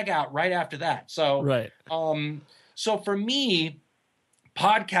 drag out right after that. So, right. So for me,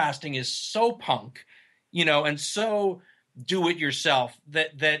 podcasting is so punk, and so do it yourself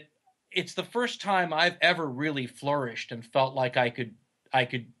that it's the first time I've ever really flourished and felt like I could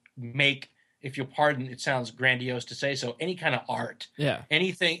make, if you'll pardon, it sounds grandiose to say so, any kind of art. Yeah.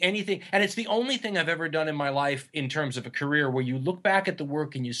 Anything. And it's the only thing I've ever done in my life in terms of a career where you look back at the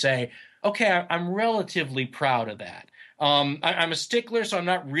work and you say, okay, I'm relatively proud of that. I'm a stickler, so I'm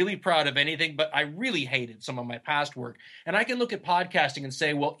not really proud of anything, but I really hated some of my past work. And I can look at podcasting and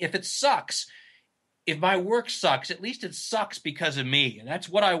say, well, if it sucks, if my work sucks, at least it sucks because of me. And that's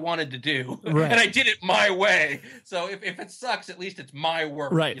what I wanted to do. Right. And I did it my way. So if it sucks, at least it's my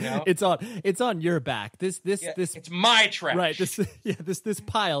work. Right. It's on your back. This it's my trash. Right. This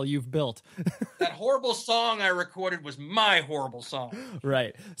pile you've built. That horrible song I recorded was my horrible song.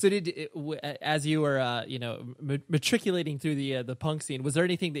 Right. So as you were matriculating through the punk scene, was there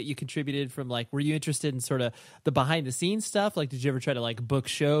anything that you contributed from, like, were you interested in sort of the behind the scenes stuff? Like, did you ever try to like book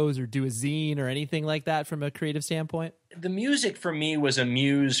shows or do a zine or anything like that from a creative standpoint? The music for me was a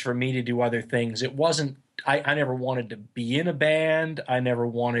muse for me to do other things. It wasn't, I never wanted to be in a band. I never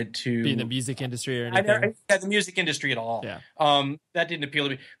wanted to be in the music industry or anything. The music industry at all. Yeah. That didn't appeal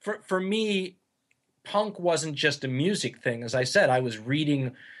to me. For me, punk wasn't just a music thing. As I said, I was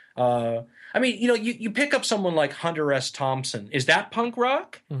reading, you pick up someone like Hunter S. Thompson. Is that punk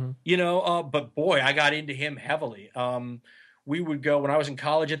rock? Mm-hmm. But boy, I got into him heavily. We would go, when I was in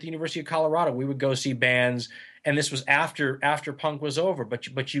college at the University of Colorado, we would go see bands, and this was after punk was over, but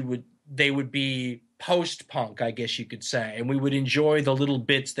they would be post-punk, I guess you could say, and we would enjoy the little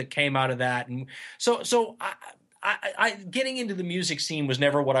bits that came out of that. And so I getting into the music scene was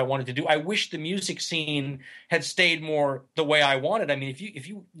never what I wanted to do. I wish the music scene had stayed more the way I wanted. I mean, if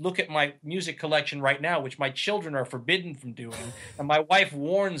you look at my music collection right now, which my children are forbidden from doing, and my wife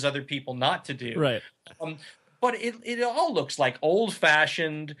warns other people not to do, right. But it all looks like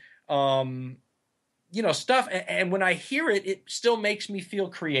old-fashioned, stuff. And when I hear it, it still makes me feel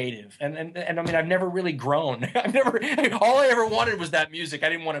creative. And I mean, I've never really grown. All I ever wanted was that music. I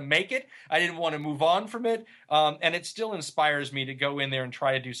didn't want to make it. I didn't want to move on from it. And it still inspires me to go in there and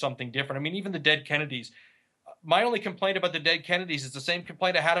try to do something different. I mean, even the Dead Kennedys. My only complaint about the Dead Kennedys is the same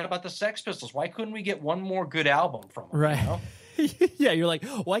complaint I had about the Sex Pistols. Why couldn't we get one more good album from them? Right. Yeah, you're like,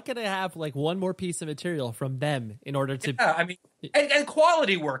 why can't I have like one more piece of material from them in order to? Yeah, I mean, and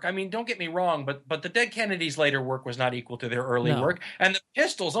quality work. I mean, don't get me wrong, but the Dead Kennedys' later work was not equal to their early work. And the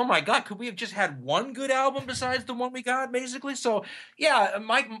Pistols, oh my God, could we have just had one good album besides the one we got, basically? So yeah,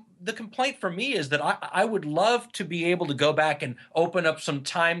 the complaint for me is that I would love to be able to go back and open up some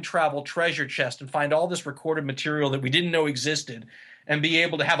time travel treasure chest and find all this recorded material that we didn't know existed, and be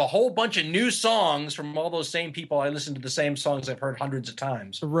able to have a whole bunch of new songs from all those same people. I listen to the same songs I've heard hundreds of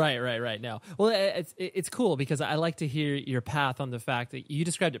times. Right. Now, well, it's cool because I like to hear your path on the fact that you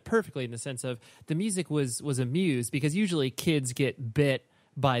described it perfectly in the sense of the music was a muse, because usually kids get bit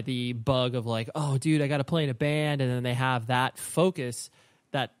by the bug of like, oh, dude, I got to play in a band, and then they have that focus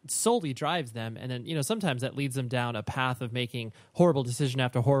that solely drives them, and then sometimes that leads them down a path of making horrible decision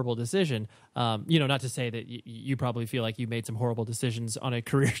after horrible decision. Not to say that you probably feel like you made some horrible decisions on a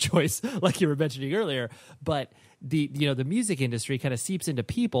career choice, like you were mentioning earlier, but the music industry kind of seeps into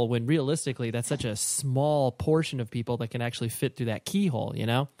people when realistically that's such a small portion of people that can actually fit through that keyhole.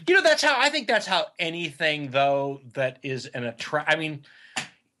 That's how I think that's how anything though that is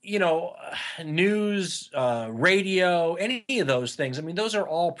news, radio, any of those things. I mean, those are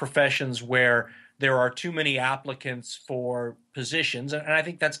all professions where there are too many applicants for positions. And I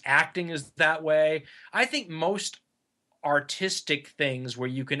think that's acting is that way. I think most artistic things where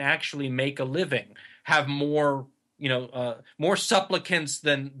you can actually make a living have more supplicants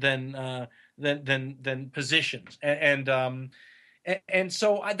than than positions. And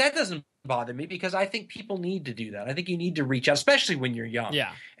so that doesn't bother me, because I think people need to do that. I think you need to reach out, especially when you're young,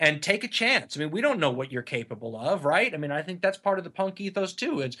 Yeah. and take a chance. I mean, we don't know what you're capable of, right? I mean, I think that's part of the punk ethos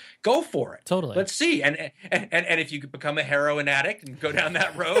too. It's go for it. Totally. Let's see. And if you could become a heroin addict and go down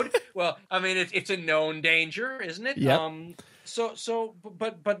that road, well, I mean, it's a known danger, isn't it? Yep.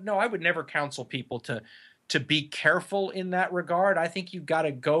 But no, I would never counsel people to be careful in that regard. I think you've got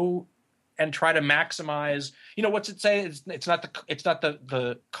to go and try to maximize, what's it say? It's not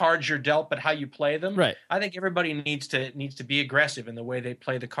the cards you're dealt, but how you play them. Right. I think everybody needs to be aggressive in the way they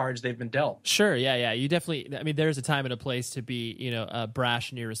play the cards they've been dealt. Sure. Yeah. You definitely, I mean, there's a time and a place to be,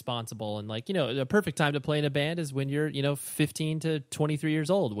 brash and irresponsible. And the perfect time to play in a band is when you're, 15 to 23 years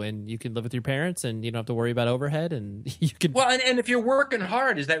old, when you can live with your parents and you don't have to worry about overhead, and you can. Well, and if you're working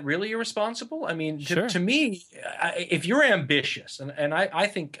hard, is that really irresponsible? I mean, Sure. to me, if you're ambitious, and I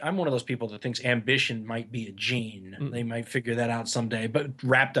think I'm one of those people that thinks ambition might be a gene. Mm. They might figure that out someday, but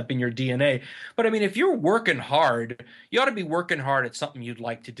wrapped up in your DNA. But I mean, if you're working hard, you ought to be working hard at something you'd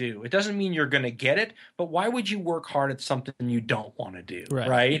like to do. It doesn't mean you're going to get it, but why would you work hard at something you don't want to do?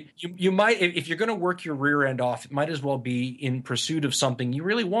 Right? You might, if you're going to work your rear end off, it might as well be in pursuit of something you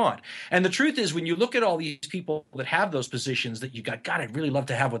really want. And the truth is, when you look at all these people that have those positions that you got, God, I'd really love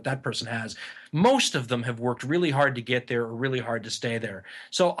to have what that person has. Most of them have worked really hard to get there or really hard to stay there.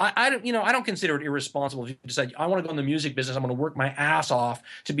 So I don't consider it irresponsible if you decide, I want to go in the music business, I'm going to work my ass off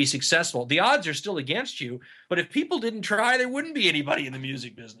to be successful. The odds are still against you, but if people didn't try, there wouldn't be anybody in the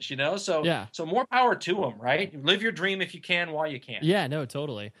music business, So Yeah. So more power to them, right? Live your dream if you can while you can. Yeah, no,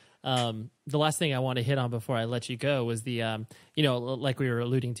 totally. The last thing I want to hit on before I let you go was the, like we were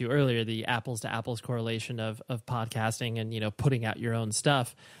alluding to earlier, the apples to apples correlation of podcasting and, putting out your own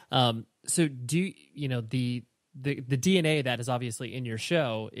stuff. So do the DNA that is obviously in your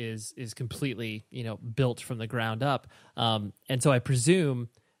show is completely, built from the ground up. And so I presume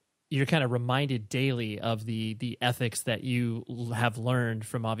you're kind of reminded daily of the ethics that you have learned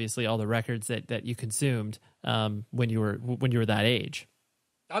from obviously all the records that you consumed when you were that age.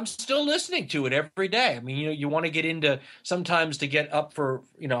 I'm still listening to it every day. I mean, you want to get into sometimes to get up for,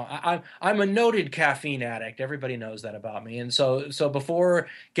 I'm a noted caffeine addict. Everybody knows that about me. And so before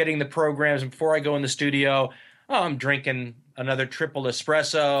getting the programs and before I go in the studio, I'm drinking another triple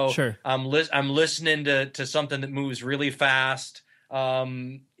espresso. Sure. I'm listening to something that moves really fast,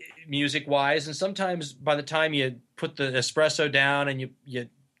 music wise. And sometimes by the time you put the espresso down and you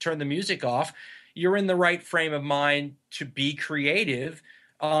turn the music off, you're in the right frame of mind to be creative.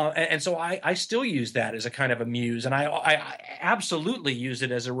 And so I still use that as a kind of a muse, and I absolutely use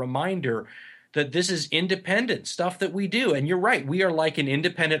it as a reminder that this is independent stuff that we do. And you're right, we are like an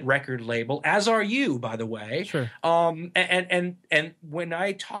independent record label, as are you, by the way. Sure. And when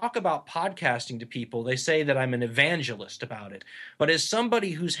I talk about podcasting to people, they say that I'm an evangelist about it. But as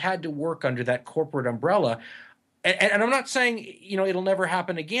somebody who's had to work under that corporate umbrella, and I'm not saying it'll never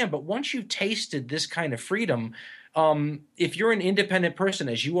happen again, but once you've tasted this kind of freedom. If you're an independent person,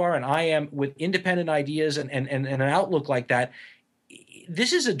 as you are and I am, with independent ideas and an outlook like that,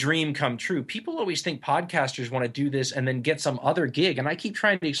 this is a dream come true. People always think podcasters want to do this and then get some other gig, and I keep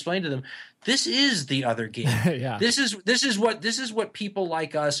trying to explain to them, this is the other gig. Yeah. This is what people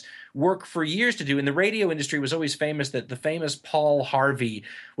like us work for years to do. And the radio industry was always famous that the famous Paul Harvey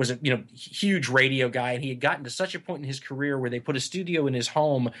was a huge radio guy, and he had gotten to such a point in his career where they put a studio in his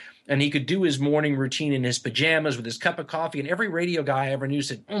home and he could do his morning routine in his pajamas with his cup of coffee. And every radio guy I ever knew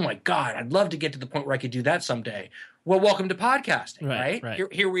said, "Oh my God, I'd love to get to the point where I could do that someday." Well, welcome to podcasting,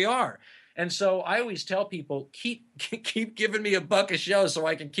 right? Here we are. And so I always tell people, keep giving me $1 a show so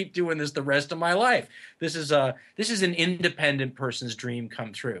I can keep doing this the rest of my life. This is an independent person's dream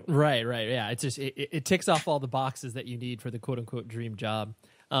come true. Right. Yeah. It's just it ticks off all the boxes that you need for the quote unquote dream job.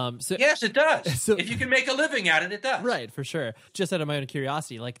 So yes, it does. So, if you can make a living at it, it does. Right, for sure. Just out of my own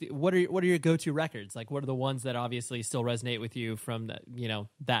curiosity, like what are your go-to records? Like what are the ones that obviously still resonate with you from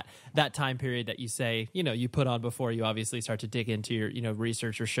that time period that you say, you put on before you obviously start to dig into your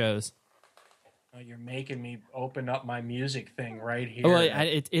research or shows? Oh, you're making me open up my music thing right here. Well,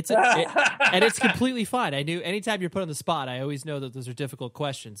 and it's completely fine. I knew anytime you're put on the spot, I always know that those are difficult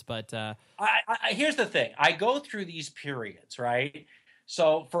questions. But here's the thing: I go through these periods, right?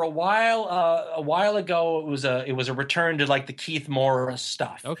 So for a while ago, it was a return to like the Keith Morris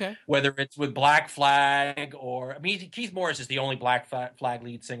stuff. Okay. Whether it's with Black Flag Keith Morris is the only Black Flag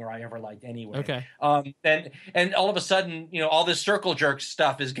lead singer I ever liked anyway. Okay. And all of a sudden, all this Circle Jerk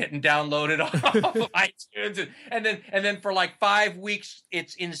stuff is getting downloaded off of iTunes, and then for like 5 weeks,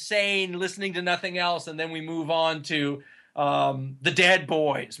 it's insane listening to nothing else, and then we move on to The Dead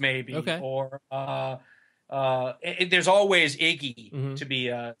Boys, maybe, Okay. or there's always Iggy Mm-hmm.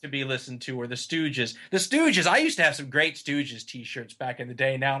 to be listened to, or the Stooges. The Stooges. I used to have some great Stooges T-shirts back in the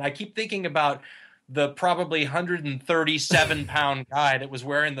day. Now, and I keep thinking about the probably 137-pound guy that was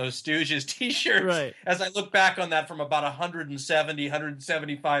wearing those Stooges T-shirts. Right. As I look back on that from about 170,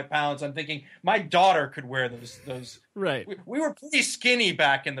 175 pounds, I'm thinking my daughter could wear those. Right. We were pretty skinny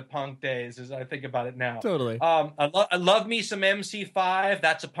back in the punk days, as I think about it now. Totally. I love me some MC5.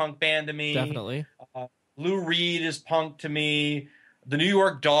 That's a punk band to me. Definitely. Lou Reed is punk to me. The New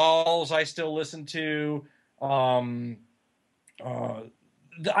York Dolls I still listen to. I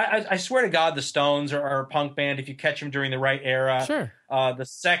swear to God, the Stones are a punk band if you catch them during the right era. Sure. The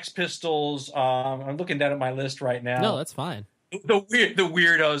Sex Pistols. I'm looking down at my list right now. No, that's fine. The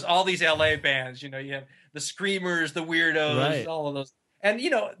Weirdos. All these LA bands. You have the Screamers, the Weirdos, right. all of those. And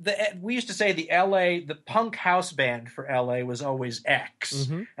we used to say the punk house band for LA was always X,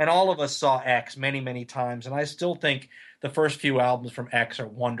 mm-hmm. and all of us saw X many, many times. And I still think the first few albums from X are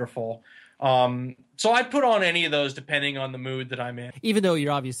wonderful. So I'd put on any of those depending on the mood that I'm in. Even though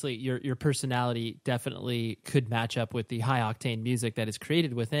you're obviously your personality definitely could match up with the high octane music that is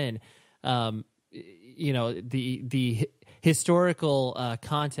created within, the historical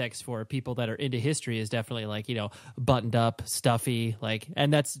context for people that are into history is definitely like, buttoned up, stuffy, like,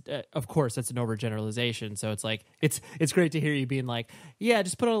 and that's of course that's an overgeneralization. So it's like it's great to hear you being like, yeah,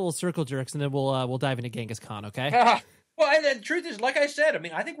 just put on a little Circle Jerks and then we'll dive into Genghis Khan, okay? Well, and the truth is, like I said, I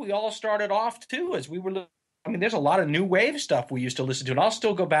mean, I think we all started off too as we were. I mean, there's a lot of new wave stuff we used to listen to, and I'll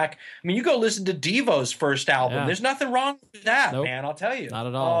still go back. I mean, you go listen to Devo's first album. Yeah. There's nothing wrong with that, nope. man. I'll tell you, not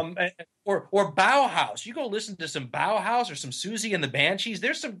at all. Or Bauhaus. You go listen to some Bauhaus or some Susie and the Banshees.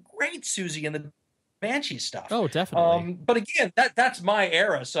 There's some great Susie and the Banshees stuff. Oh, definitely. But again, that's my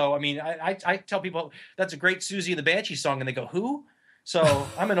era. So I mean, I tell people that's a great Susie and the Banshees song, and they go, "Who?" So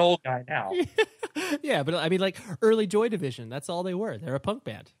I'm an old guy now. Yeah, but I mean, like early Joy Division, that's all they were. They're a punk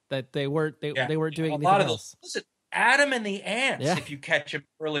band. That they weren't doing anything lot of else. Those. Listen, Adam and the Ants, yeah. if you catch them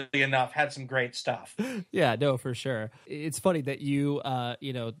early enough, had some great stuff. Yeah, no, for sure. It's funny that your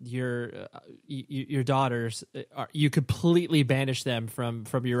daughters, you completely banished them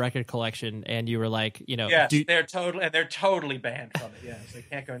from your record collection, and you were like, yes, they're totally banned from it. Yes, they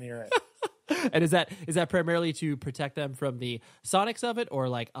can't go near it. And is that primarily to protect them from the sonics of it, or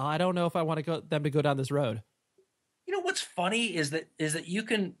like, I don't know if I want them to go down this road? What's funny is that you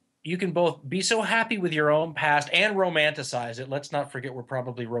can both be so happy with your own past and romanticize it. Let's not forget we're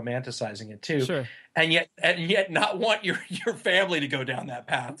probably romanticizing it too. Sure. And yet not want your family to go down that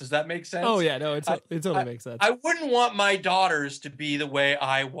path. Does that make sense? Oh yeah, no, it totally makes sense. I wouldn't want my daughters to be the way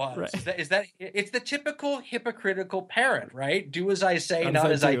I was. Right. Is that it's the typical hypocritical parent, right? Do as I say,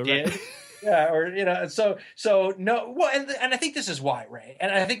 not as I did. Right? Yeah, or so no. Well, and I think this is why, Ray,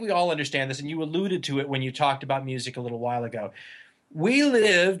 and I think we all understand this. And you alluded to it when you talked about music a little while ago. We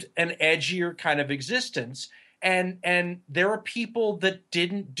lived an edgier kind of existence, and there are people that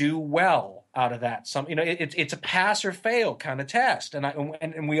didn't do well out of that. It's a pass or fail kind of test,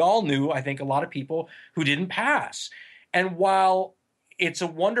 and we all knew, I think, a lot of people who didn't pass. And while it's a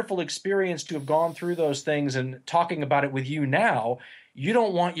wonderful experience to have gone through those things and talking about it with you now, you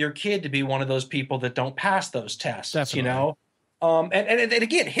don't want your kid to be one of those people that don't pass those tests. Definitely. And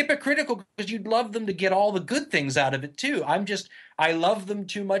again, hypocritical because you'd love them to get all the good things out of it too. I love them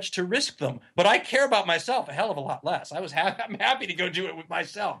too much to risk them, but I care about myself a hell of a lot less. I'm happy to go do it with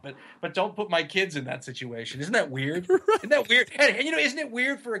myself, but don't put my kids in that situation. Isn't that weird? Right. Isn't that weird? And isn't it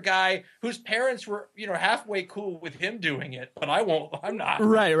weird for a guy whose parents were, halfway cool with him doing it, but I won't, I'm not.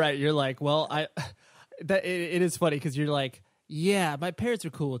 Right. You're like, well, it is funny because you're like, yeah, my parents are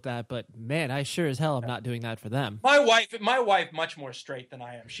cool with that, but man, I sure as hell am not doing that for them. My wife, much more straight than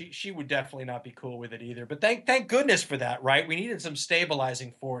I am. She would definitely not be cool with it either. But thank goodness for that, right? We needed some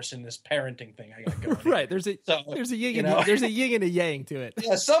stabilizing force in this parenting thing I got going. Right. There's a yin and a yang to it.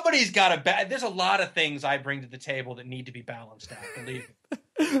 Yeah, somebody's got there's a lot of things I bring to the table that need to be balanced out. Believe me.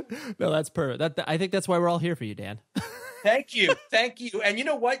 No, that's perfect. I think that's why we're all here for you, Dan. Thank you. And you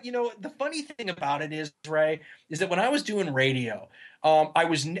know what? The funny thing about it is, Ray, is that when I was doing radio, I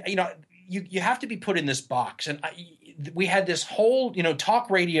was, you have to be put in this box. And we had this whole,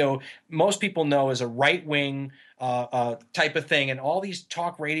 talk radio, most people know as a right-wing type of thing. And all these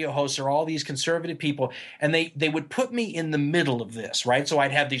talk radio hosts are all these conservative people. And they would put me in the middle of this, right? So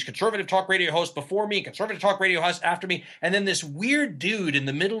I'd have these conservative talk radio hosts before me, conservative talk radio hosts after me, and then this weird dude in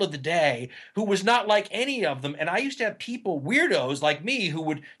the middle of the day who was not like any of them. And I used to have people, weirdos like me, who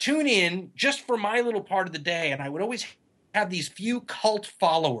would tune in just for my little part of the day. And I would always have these few cult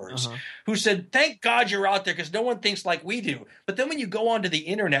followers who said, thank God you're out there because no one thinks like we do. But then when you go onto the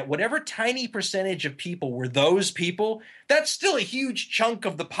internet, whatever tiny percentage of people were those people, that's still a huge chunk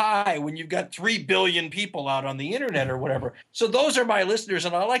of the pie when you've got 3 billion people out on the internet or whatever. So those are my listeners.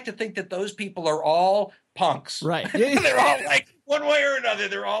 And I like to think that those people are all punks. Right. They're all like, one way or another,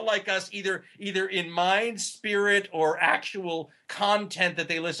 they're all like us, either in mind, spirit, or actual content that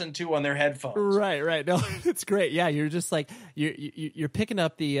they listen to on their headphones. Right. No, it's great. Yeah, you're just like you're picking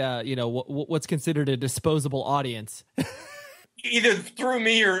up the what's considered a disposable audience. Either through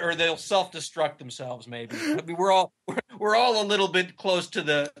me or they'll self-destruct themselves. Maybe. I mean, we're all a little bit close to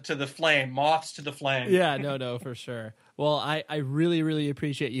the flame, moths to the flame. Yeah, no, for sure. Well, I really, really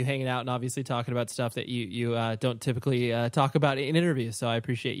appreciate you hanging out and obviously talking about stuff that you don't typically talk about in interviews. So I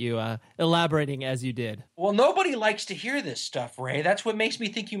appreciate you elaborating as you did. Well, nobody likes to hear this stuff, Ray. That's what makes me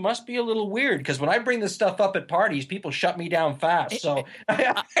think you must be a little weird, because when I bring this stuff up at parties, people shut me down fast. So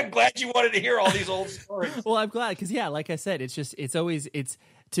I'm glad you wanted to hear all these old stories. Well, I'm glad because, yeah, like I said,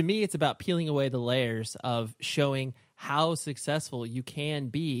 to me, it's about peeling away the layers of showing how successful you can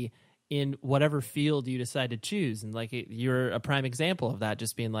be in whatever field you decide to choose. And you're a prime example of that,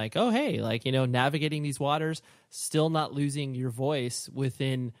 just being like, oh, hey, navigating these waters, still not losing your voice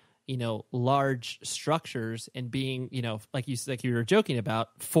within, large structures and being, like you were joking about,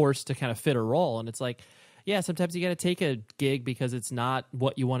 forced to kind of fit a role. And it's like, yeah, sometimes you got to take a gig because it's not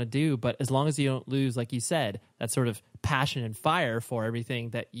what you want to do. But as long as you don't lose, like you said, that sort of passion and fire for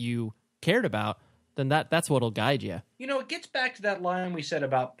everything that you cared about, then that's what'll guide you. It gets back to that line we said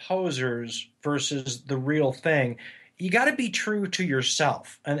about posers versus the real thing. You got to be true to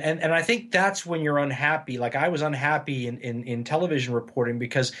yourself. And I think that's when you're unhappy. Like I was unhappy in television reporting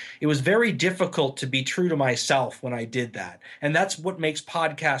because it was very difficult to be true to myself when I did that. And that's what makes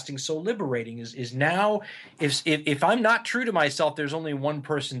podcasting so liberating is now if I'm not true to myself, there's only one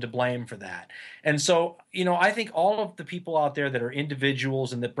person to blame for that. And so, I think all of the people out there that are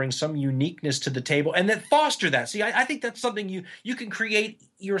individuals and that bring some uniqueness to the table and that foster that. See, I think that's something you can create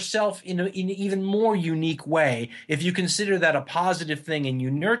yourself in an even more unique way if you consider that a positive thing and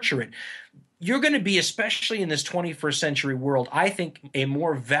you nurture it. You're going to be, especially in this 21st century world, I think a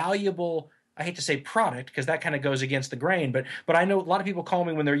more valuable, I hate to say product because that kind of goes against the grain, but I know a lot of people call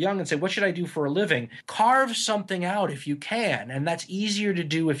me when they're young and say, what should I do for a living? Carve something out if you can, and that's easier to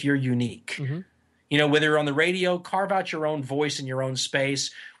do if you're unique. Mm-hmm. Whether you're on the radio, carve out your own voice in your own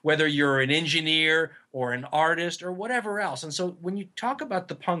space, whether you're an engineer or an artist or whatever else. And so when you talk about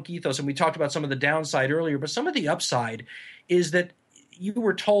the punk ethos, and we talked about some of the downside earlier, but some of the upside is that you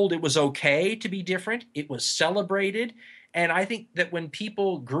were told it was okay to be different. It was celebrated. And I think that when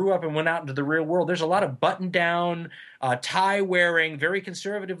people grew up and went out into the real world, there's a lot of button-down, tie-wearing, very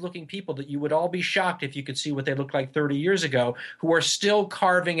conservative-looking people that you would all be shocked if you could see what they looked like 30 years ago, who are still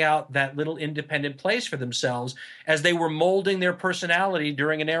carving out that little independent place for themselves as they were molding their personality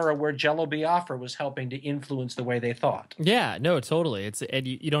during an era where Jello Biafra was helping to influence the way they thought. Yeah, no, totally.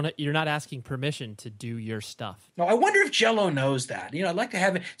 You're not asking permission to do your stuff. No, I wonder if Jello knows that. I'd like to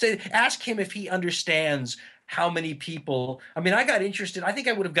have him ask him if he understands how many people. I mean, I got interested. I think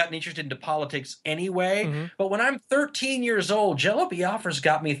I would have gotten interested into politics anyway. Mm-hmm. But when I'm 13 years old, Jello Biafra's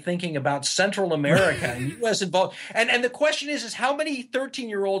got me thinking about Central America and U.S. involved. And the question is how many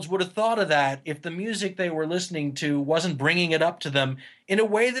 13-year-olds would have thought of that if the music they were listening to wasn't bringing it up to them in a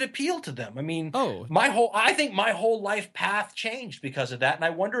way that appealed to them? I mean, I think my whole life path changed because of that. And I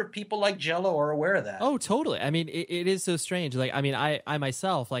wonder if people like Jello are aware of that. Oh, totally. I mean, it is so strange. Like, I mean, I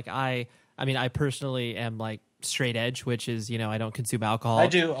myself, like I personally am like straight edge, which is, I don't consume alcohol. I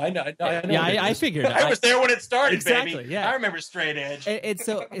do. I know. Yeah, I figured. I was there when it started, exactly, baby. Yeah. I remember straight edge. And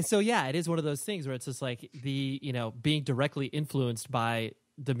so, yeah, it is one of those things where it's just like being directly influenced by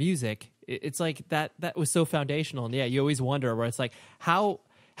the music. It's like that was so foundational. And yeah, you always wonder where it's like, how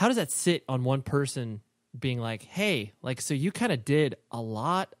does that sit on one person being like, hey, like, so you kind of did a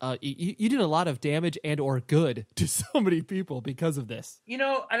lot, you did a lot of damage and or good to so many people because of this.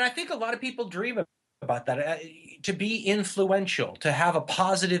 And I think a lot of people dream about that, to be influential, to have a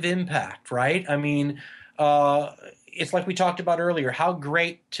positive impact, right? I mean, it's like we talked about earlier, how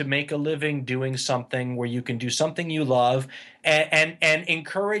great to make a living doing something where you can do something you love and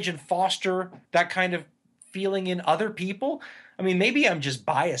encourage and foster that kind of feeling in other people. I mean, maybe I'm just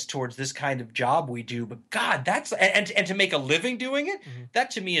biased towards this kind of job we do, but God, that's and to make a living doing it, mm-hmm.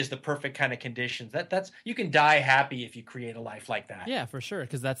 That to me is the perfect kind of conditions. That's you can die happy if you create a life like that. Yeah, for sure,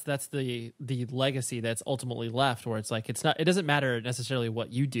 because that's the legacy that's ultimately left, where it's like it doesn't matter necessarily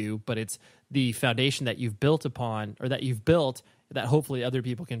what you do, but it's the foundation that you've built upon or that you've built that hopefully other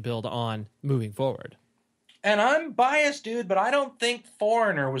people can build on moving forward. And I'm biased, dude, but I don't think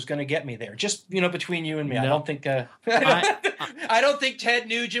Foreigner was going to get me there. Just, between you and me, I don't think I don't think Ted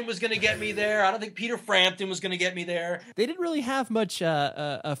Nugent was going to get me there. I don't think Peter Frampton was going to get me there. They didn't really have much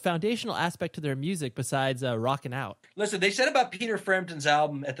a foundational aspect to their music besides rocking out. Listen, they said about Peter Frampton's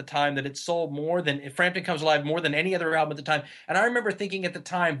album at the time that it sold more than Frampton Comes Alive more than any other album at the time. And I remember thinking at the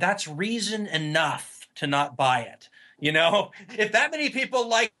time, that's reason enough to not buy it. If that many people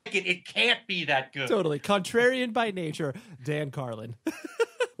like it, it can't be that good. Totally. Contrarian by nature, Dan Carlin.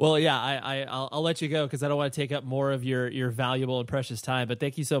 Well, yeah, I'll let you go because I don't want to take up more of your valuable and precious time. But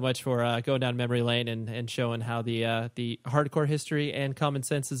thank you so much for going down memory lane and showing how the hardcore history and common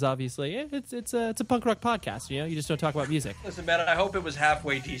sense is obviously it's a punk rock podcast. You just don't talk about music. Listen, man, I hope it was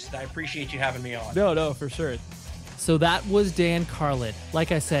halfway decent. I appreciate you having me on. No, for sure. So that was Dan Carlin.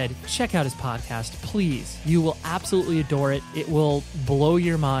 Like I said, check out his podcast, please. You will absolutely adore it. It will blow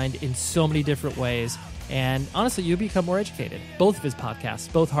your mind in so many different ways. And honestly, you'll become more educated. Both of his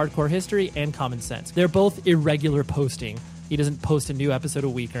podcasts, both Hardcore History and Common Sense. They're both irregular posting. He doesn't post a new episode a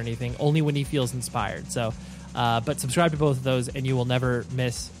week or anything, only when he feels inspired. So, but subscribe to both of those and you will never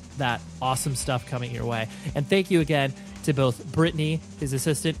miss that awesome stuff coming your way. And thank you again to both Brittany, his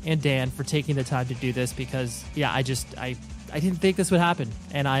assistant, and Dan for taking the time to do this because, yeah, I didn't think this would happen,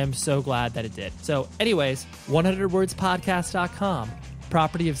 and I am so glad that it did. So anyways, 100wordspodcast.com,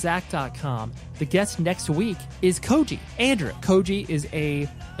 propertyofzach.com. The guest next week is Koji, Andrew. Koji is a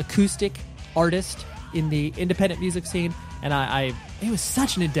acoustic artist in the independent music scene, and it was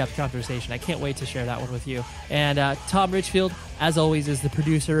such an in-depth conversation. I can't wait to share that one with you. And Tom Richfield, as always, is the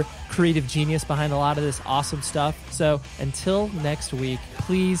producer, creative genius behind a lot of this awesome stuff. So until next week,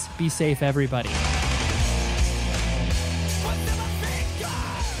 please be safe, everybody.